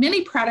 there are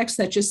many products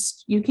that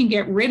just, you can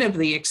get rid of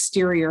the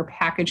exterior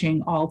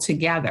packaging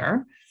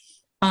altogether.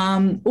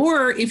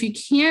 Or if you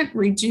can't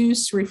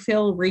reduce,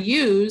 refill,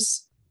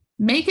 reuse,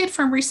 make it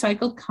from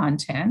recycled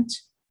content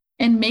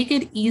and make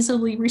it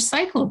easily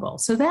recyclable.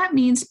 So that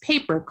means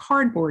paper,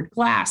 cardboard,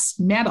 glass,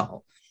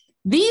 metal.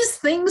 These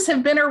things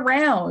have been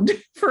around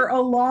for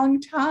a long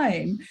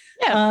time.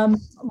 Yeah,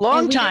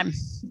 long time.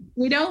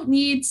 We don't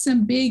need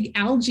some big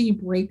algae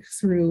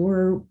breakthrough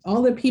or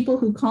all the people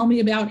who call me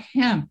about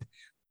hemp.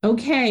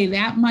 Okay,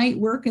 that might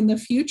work in the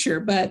future,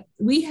 but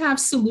we have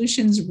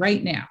solutions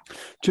right now.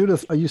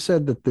 Judith, you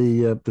said that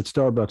that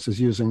Starbucks is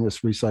using this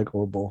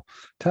recyclable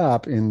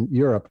tap in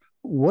Europe.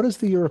 What is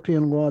the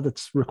European law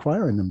that's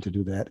requiring them to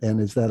do that? And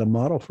is that a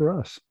model for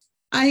us?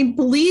 I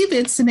believe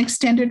it's an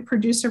extended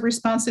producer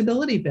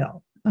responsibility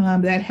bill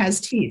that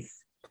has teeth.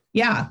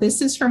 Yeah,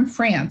 this is from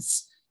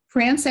France.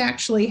 France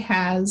actually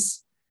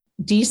has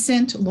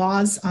decent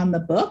laws on the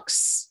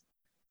books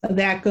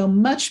that go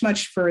much,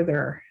 much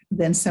further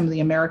than some of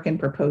the American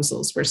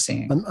proposals we're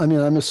seeing.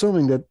 I'm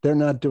assuming that they're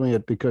not doing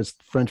it because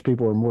French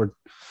people are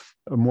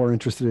more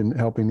interested in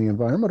helping the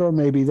environment, or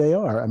maybe they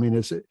are. I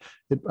mean,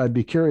 I'd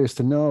be curious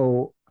to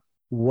know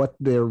what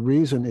their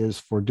reason is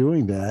for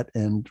doing that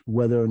and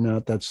whether or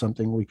not that's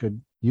something we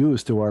could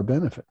use to our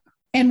benefit.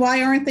 And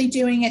why aren't they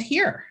doing it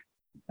here?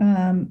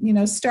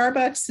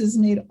 Starbucks has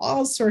made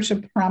all sorts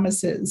of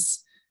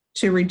promises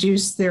to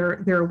reduce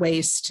their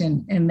waste,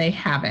 and they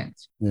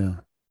haven't. Yeah.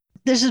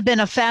 This has been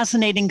a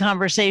fascinating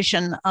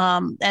conversation,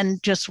 and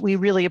we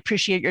really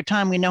appreciate your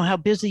time. We know how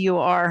busy you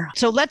are.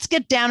 So let's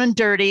get down and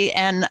dirty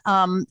and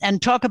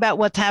talk about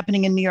what's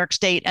happening in New York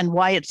State and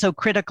why it's so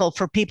critical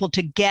for people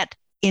to get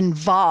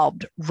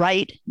involved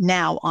right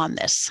now on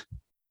this.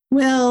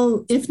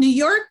 Well, if New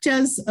York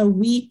does a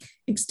weak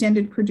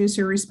extended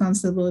producer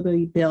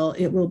responsibility bill,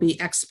 it will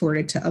be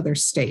exported to other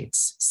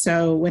states.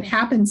 So what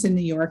happens in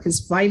New York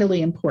is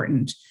vitally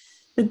important.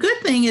 The good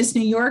thing is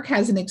New York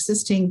has an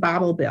existing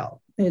bottle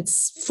bill.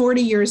 It's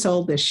 40 years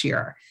old this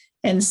year.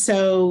 And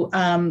so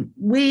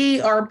we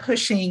are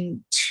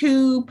pushing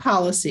two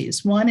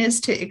policies. One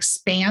is to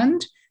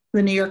expand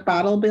the New York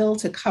bottle bill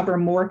to cover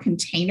more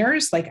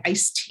containers like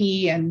iced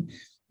tea and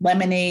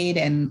lemonade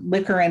and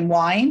liquor and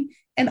wine,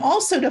 and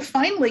also to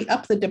finally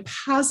up the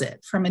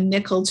deposit from a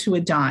nickel to a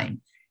dime.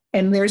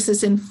 And there's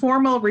this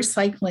informal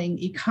recycling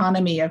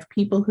economy of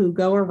people who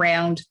go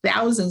around,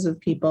 thousands of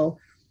people,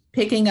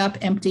 picking up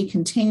empty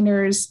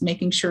containers,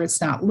 making sure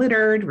it's not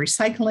littered,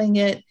 recycling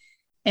it,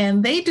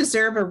 and they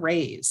deserve a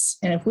raise.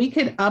 And if we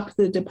could up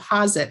the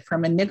deposit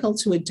from a nickel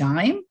to a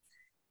dime,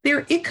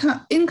 their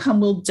income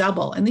will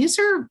double. And these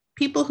are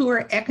people who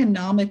are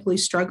economically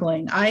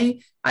struggling. I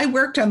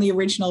worked on the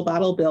original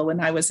bottle bill when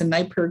I was a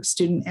NYPIRG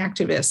student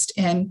activist.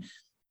 And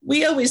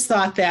we always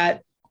thought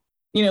that,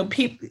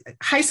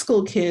 high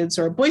school kids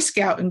or Boy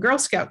Scout and Girl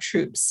Scout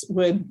troops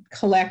would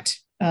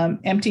collect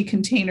empty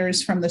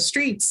containers from the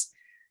streets.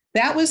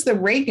 That was the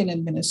Reagan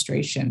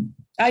administration.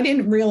 I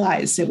didn't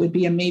realize it would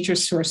be a major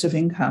source of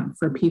income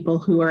for people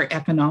who are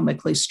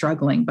economically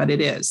struggling, but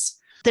it is.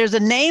 There's a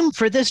name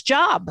for this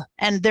job,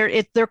 and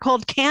they're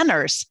called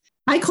canners.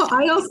 I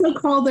also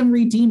call them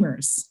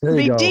redeemers.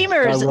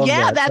 Redeemers.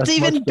 Yeah, that's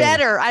even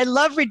better. I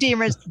love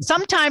redeemers.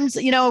 Sometimes,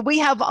 we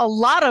have a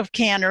lot of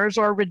canners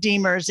or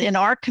redeemers in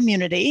our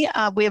community.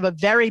 We have a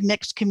very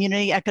mixed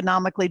community,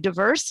 economically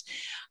diverse.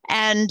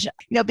 And,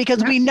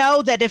 because we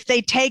know that if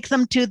they take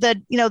them to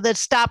the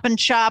Stop and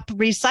Shop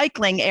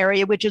recycling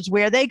area, which is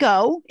where they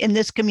go in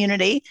this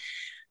community,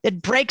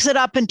 it breaks it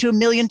up into a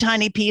million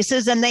tiny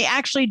pieces. And they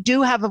actually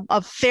do have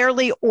a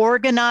fairly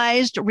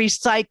organized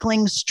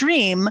recycling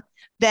stream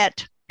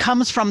that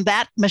comes from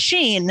that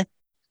machine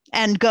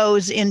and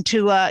goes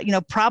into,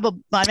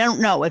 probably, I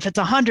don't know if it's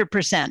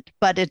 100%,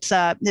 but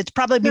it's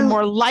probably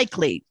more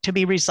likely to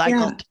be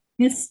recycled.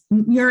 Yeah.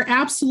 You're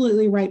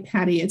absolutely right,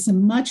 Patty. It's a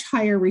much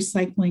higher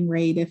recycling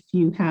rate if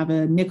you have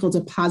a nickel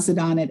deposit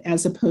on it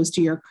as opposed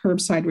to your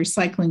curbside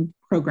recycling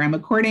program.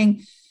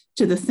 According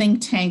to the think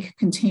tank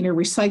Container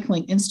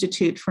Recycling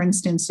Institute, for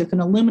instance, if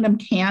an aluminum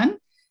can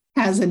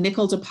has a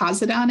nickel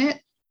deposit on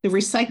it, the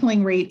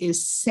recycling rate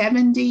is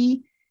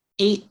 78%.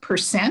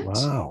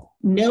 Wow.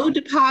 No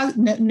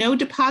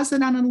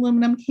deposit on an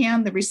aluminum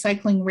can, the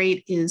recycling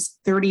rate is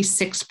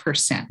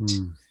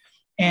 36%.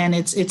 And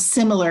it's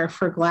similar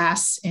for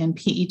glass and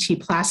PET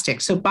plastic.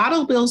 So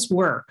bottle bills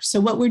work. So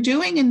what we're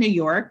doing in New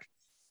York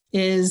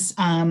is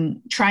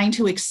trying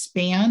to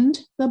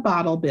expand the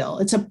bottle bill.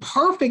 It's a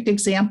perfect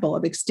example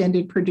of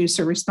extended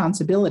producer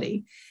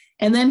responsibility.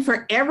 And then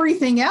for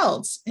everything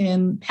else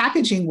in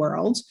packaging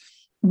world,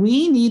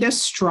 we need a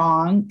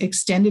strong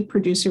extended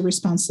producer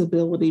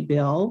responsibility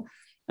bill.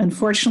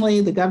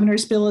 Unfortunately, the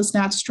governor's bill is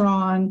not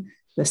strong.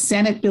 The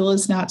Senate bill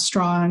is not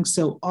strong.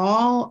 So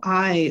all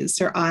eyes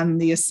are on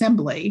the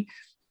Assembly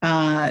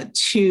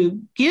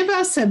to give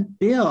us a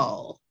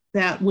bill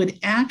that would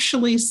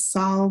actually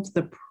solve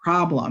the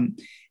problem,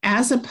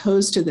 as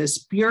opposed to this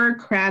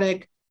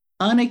bureaucratic,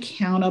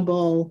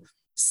 unaccountable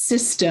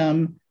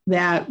system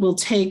that will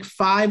take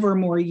 5 or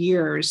more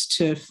years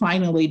to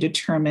finally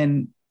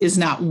determine is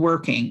not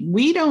working.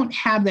 We don't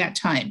have that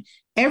time.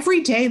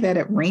 Every day that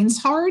it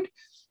rains hard,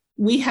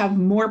 we have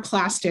more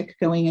plastic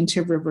going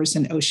into rivers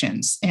and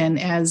oceans. And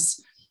as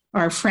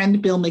our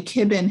friend Bill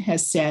McKibben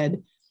has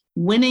said,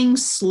 winning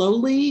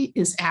slowly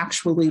is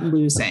actually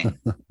losing.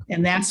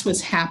 And that's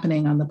what's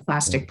happening on the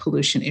plastic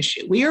pollution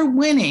issue. We are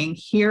winning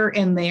here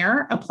and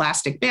there, a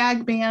plastic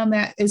bag ban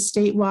that is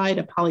statewide,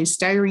 a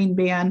polystyrene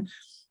ban,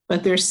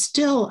 but there's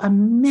still a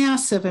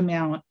massive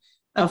amount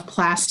of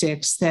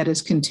plastics that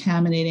is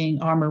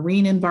contaminating our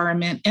marine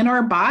environment and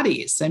our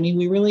bodies. I mean,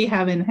 we really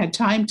haven't had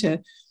time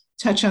to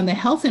touch on the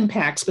health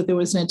impacts, but there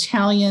was an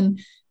Italian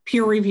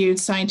peer-reviewed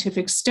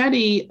scientific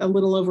study a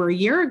little over a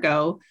year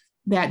ago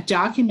that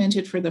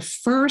documented for the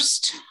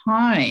first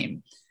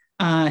time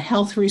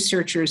health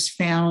researchers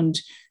found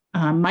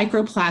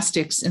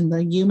microplastics in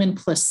the human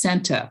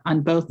placenta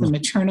on both the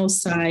maternal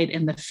side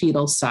and the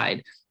fetal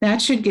side.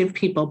 That should give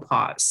people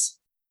pause.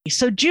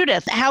 So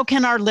Judith, how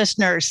can our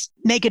listeners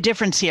make a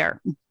difference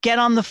here? Get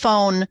on the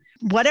phone,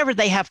 whatever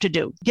they have to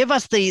do. Give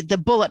us the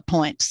bullet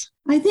points.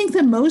 I think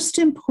the most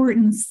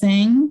important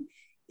thing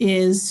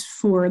is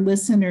for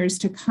listeners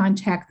to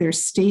contact their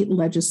state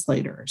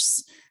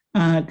legislators,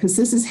 because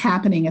this is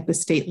happening at the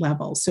state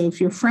level. So if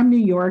you're from New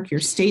York,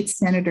 your state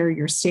senator,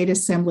 your state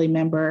assembly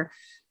member,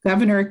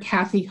 Governor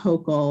Kathy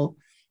Hochul,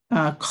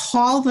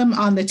 call them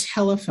on the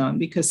telephone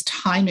because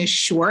time is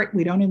short.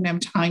 We don't even have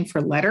time for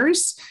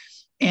letters.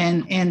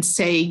 And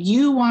say,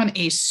 you want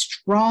a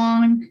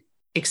strong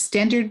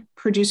extended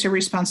producer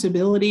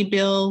responsibility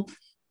bill,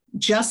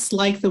 just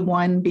like the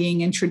one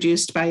being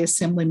introduced by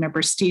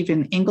Assemblymember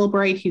Stephen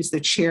Englebright. He's the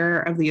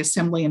chair of the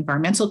Assembly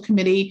Environmental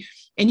Committee.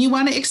 And you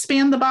want to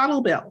expand the bottle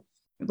bill.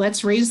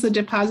 Let's raise the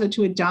deposit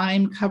to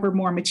 $0.10, cover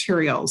more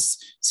materials.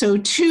 So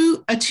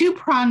a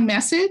two-pronged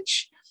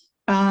message.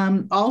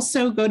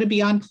 Also go to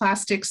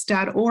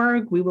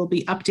beyondplastics.org. We will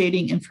be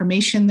updating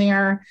information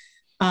there.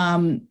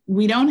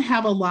 We don't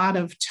have a lot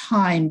of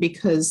time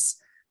because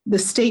the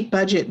state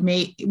budget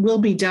will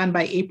be done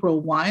by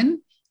April 1.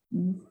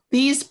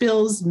 These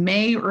bills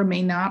may or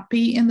may not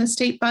be in the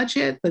state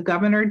budget. The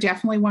governor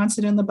definitely wants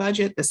it in the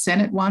budget. The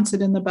Senate wants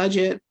it in the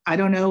budget. I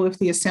don't know if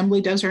the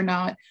Assembly does or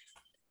not.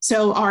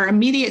 So our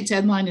immediate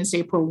deadline is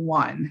April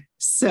 1.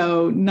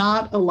 So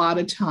not a lot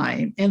of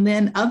time. And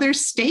then other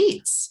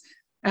states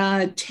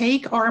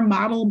take our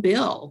model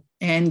bill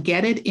and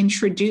get it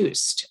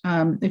introduced.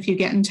 If you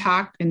get in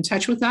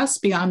touch with us,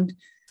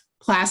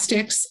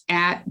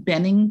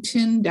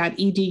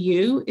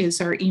 beyondplastics@bennington.edu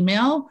is our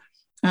email.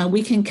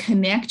 We can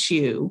connect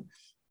you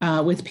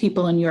with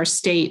people in your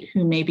state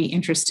who may be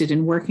interested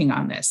in working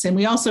on this. And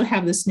we also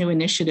have this new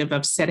initiative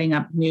of setting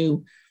up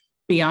new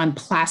Beyond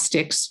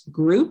Plastics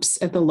groups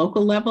at the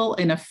local level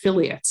and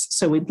affiliates.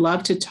 So we'd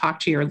love to talk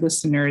to your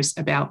listeners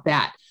about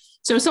that.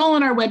 So it's all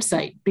on our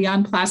website,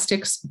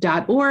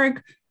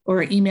 beyondplastics.org,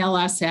 or email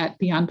us at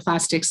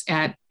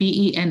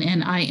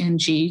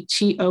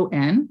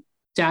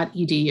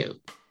beyondplastics@bennington.edu.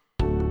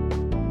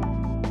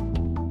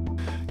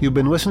 You've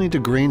been listening to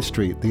Green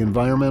Street, the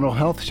Environmental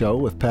Health Show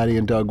with Patty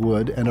and Doug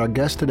Wood, and our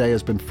guest today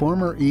has been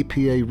former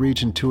EPA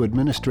Region 2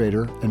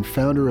 Administrator and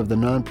founder of the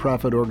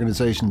nonprofit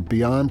organization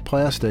Beyond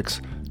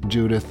Plastics,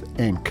 Judith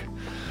Enck.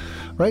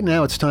 Right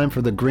now it's time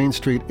for the Green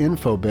Street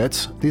Info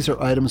Bits. These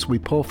are items we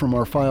pull from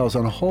our files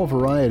on a whole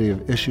variety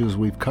of issues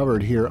we've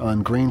covered here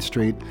on Green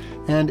Street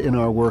and in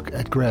our work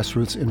at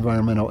Grassroots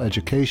Environmental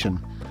Education.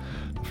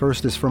 The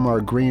first is from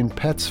our Green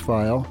Pets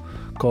file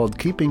called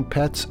Keeping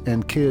Pets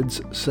and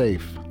Kids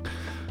Safe.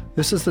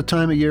 This is the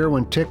time of year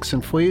when ticks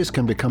and fleas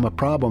can become a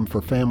problem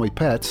for family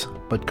pets,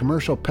 but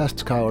commercial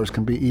pest collars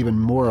can be even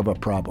more of a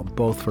problem,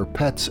 both for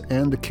pets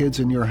and the kids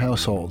in your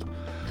household.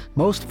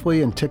 Most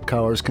flea and tick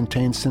collars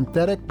contain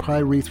synthetic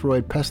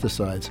pyrethroid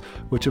pesticides,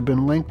 which have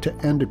been linked to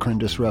endocrine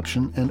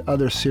disruption and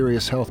other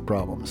serious health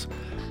problems.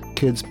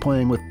 Kids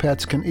playing with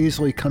pets can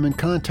easily come in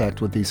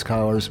contact with these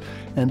collars,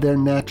 and their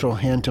natural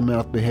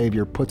hand-to-mouth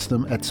behavior puts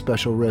them at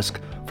special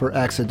risk for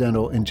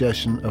accidental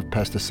ingestion of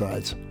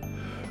pesticides.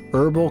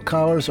 Herbal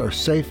collars are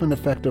safe and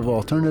effective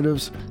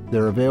alternatives.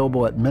 They're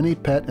available at many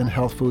pet and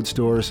health food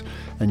stores,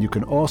 and you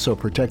can also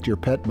protect your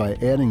pet by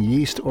adding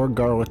yeast or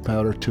garlic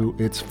powder to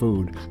its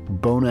food.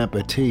 Bon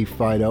appetit,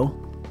 Fido.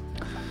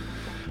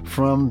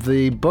 From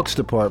the books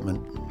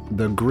department,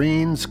 The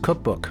Greens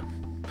Cookbook.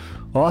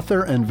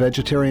 Author and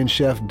vegetarian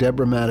chef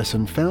Deborah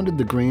Madison founded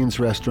the Greens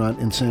restaurant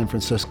in San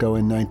Francisco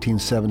in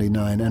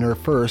 1979, and her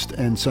first,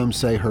 and some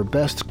say her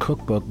best,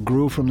 cookbook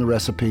grew from the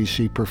recipes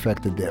she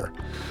perfected there.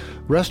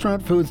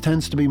 Restaurant food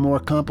tends to be more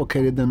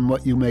complicated than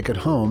what you make at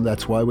home.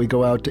 That's why we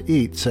go out to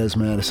eat, says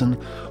Madison.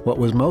 What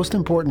was most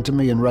important to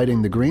me in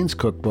writing the Greens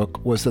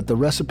cookbook was that the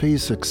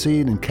recipes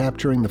succeed in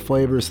capturing the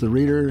flavors the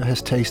reader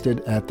has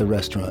tasted at the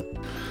restaurant.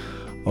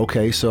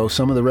 Okay, so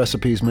some of the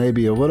recipes may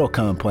be a little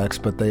complex,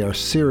 but they are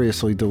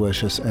seriously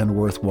delicious and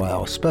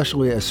worthwhile,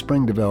 especially as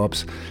spring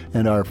develops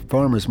and our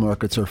farmers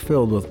markets are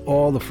filled with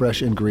all the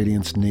fresh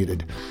ingredients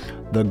needed.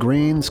 The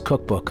Greens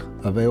Cookbook,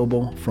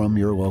 available from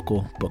your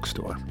local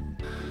bookstore.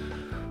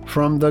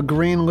 From the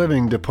Green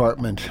Living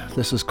Department,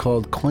 this is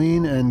called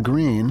Clean and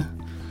Green.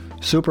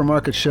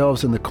 Supermarket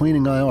shelves in the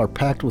cleaning aisle are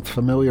packed with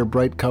familiar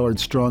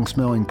bright-colored,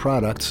 strong-smelling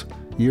products.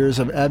 Years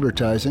of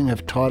advertising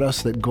have taught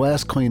us that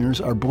glass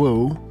cleaners are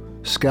blue,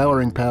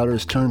 scouring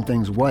powders turn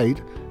things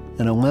white,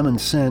 and a lemon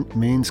scent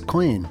means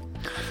clean.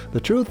 The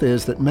truth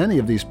is that many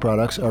of these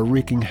products are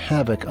wreaking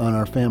havoc on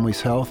our family's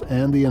health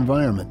and the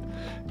environment,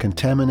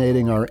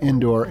 contaminating our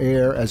indoor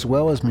air as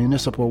well as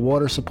municipal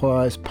water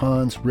supplies,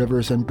 ponds,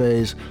 rivers, and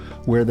bays,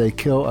 where they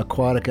kill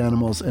aquatic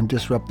animals and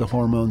disrupt the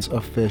hormones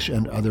of fish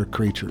and other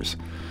creatures.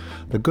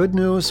 The good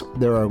news,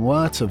 there are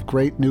lots of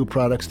great new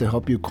products to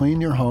help you clean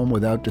your home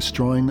without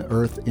destroying the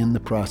earth in the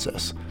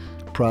process.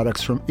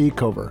 Products from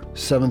Ecover,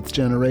 7th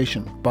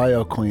Generation,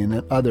 BioClean,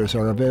 and others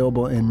are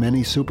available in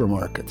many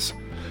supermarkets.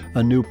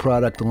 A new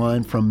product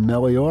line from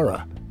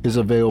Meliora is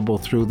available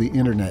through the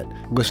internet.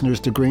 Listeners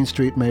to Green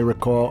Street may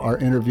recall our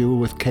interview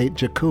with Kate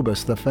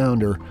Jacobus, the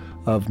founder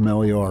of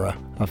Meliora,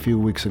 a few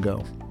weeks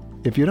ago.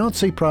 If you don't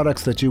see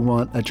products that you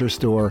want at your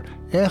store,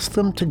 ask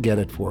them to get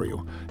it for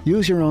you.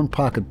 Use your own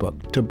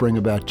pocketbook to bring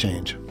about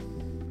change.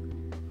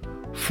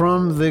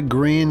 From the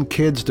Green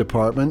Kids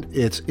Department,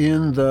 it's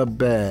in the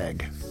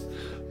bag.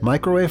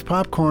 Microwave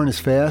popcorn is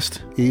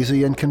fast,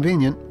 easy, and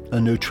convenient,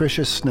 a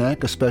nutritious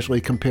snack,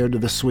 especially compared to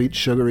the sweet,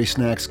 sugary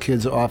snacks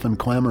kids often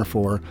clamor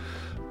for.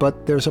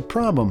 But there's a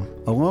problem.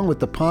 Along with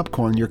the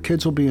popcorn, your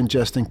kids will be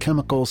ingesting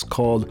chemicals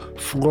called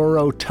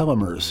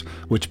fluorotelomeres,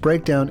 which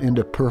break down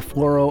into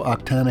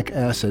perfluorooctanic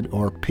acid,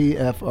 or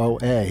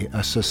PFOA,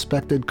 a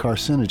suspected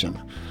carcinogen.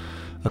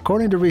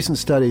 According to recent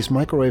studies,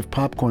 microwave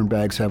popcorn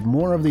bags have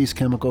more of these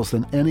chemicals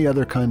than any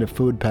other kind of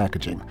food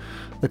packaging.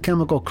 The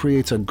chemical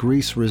creates a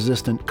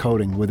grease-resistant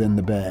coating within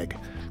the bag.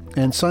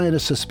 And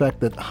scientists suspect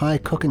that high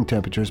cooking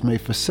temperatures may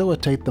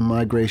facilitate the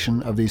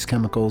migration of these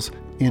chemicals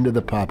into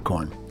the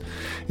popcorn.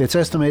 It's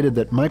estimated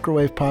that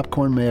microwave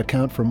popcorn may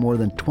account for more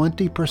than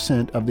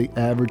 20% of the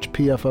average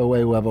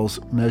PFOA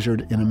levels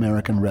measured in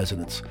American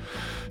residents.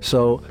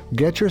 So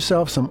get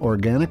yourself some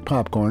organic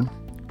popcorn,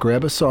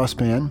 grab a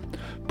saucepan,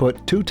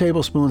 put 2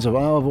 tablespoons of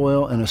olive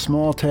oil and a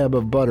small tab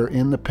of butter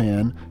in the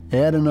pan,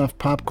 add enough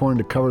popcorn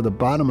to cover the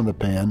bottom of the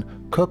pan,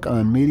 cook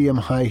on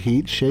medium-high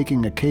heat,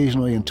 shaking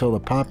occasionally until the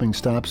popping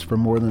stops for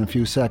more than a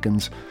few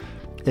seconds.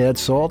 Add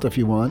salt if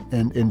you want,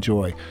 and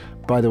enjoy.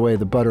 By the way,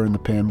 the butter in the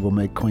pan will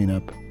make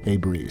cleanup a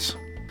breeze.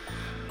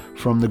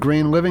 From the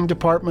Green Living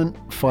Department,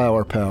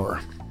 Flower Power.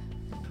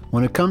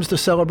 When it comes to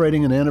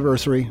celebrating an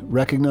anniversary,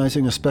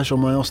 recognizing a special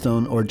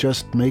milestone, or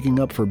just making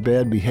up for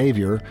bad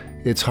behavior,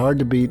 it's hard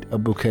to beat a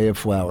bouquet of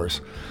flowers.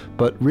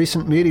 But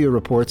recent media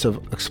reports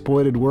of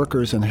exploited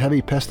workers and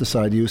heavy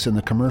pesticide use in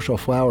the commercial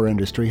flower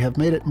industry have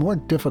made it more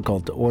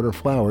difficult to order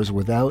flowers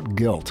without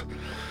guilt.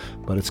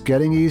 But it's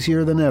getting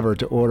easier than ever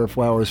to order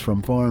flowers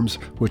from farms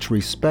which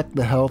respect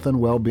the health and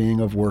well-being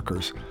of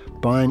workers.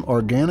 Buying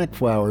organic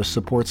flowers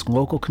supports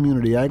local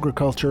community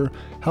agriculture,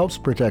 helps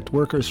protect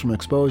workers from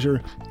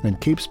exposure,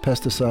 and keeps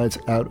pesticides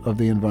out of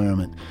the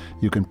environment.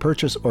 You can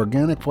purchase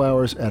organic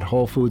flowers at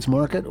Whole Foods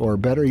Market, or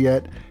better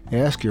yet,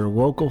 ask your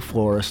local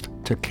florist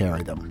to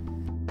carry them.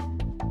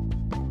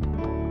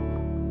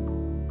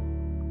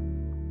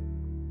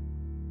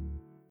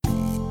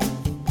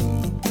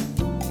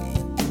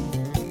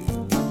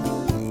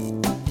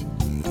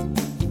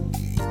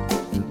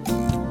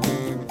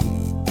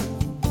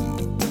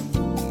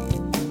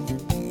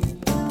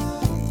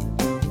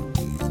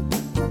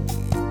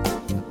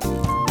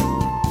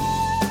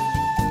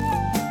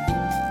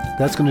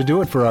 That's going to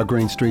do it for our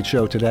Green Street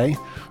Show today.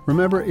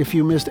 Remember, if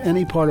you missed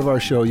any part of our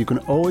show, you can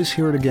always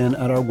hear it again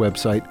at our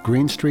website,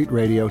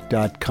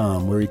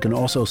 greenstreetradio.com, where you can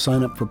also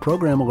sign up for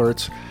program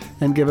alerts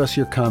and give us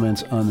your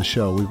comments on the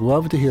show. We'd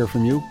love to hear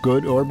from you,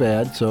 good or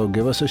bad, so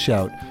give us a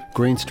shout,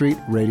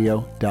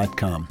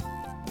 greenstreetradio.com.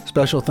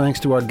 Special thanks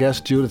to our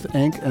guest, Judith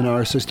Enck, and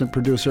our assistant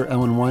producer,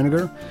 Ellen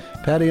Weiniger.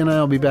 Patty and I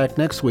will be back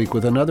next week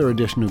with another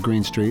edition of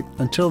Green Street.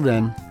 Until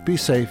then, be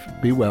safe,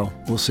 be well.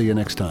 We'll see you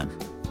next time.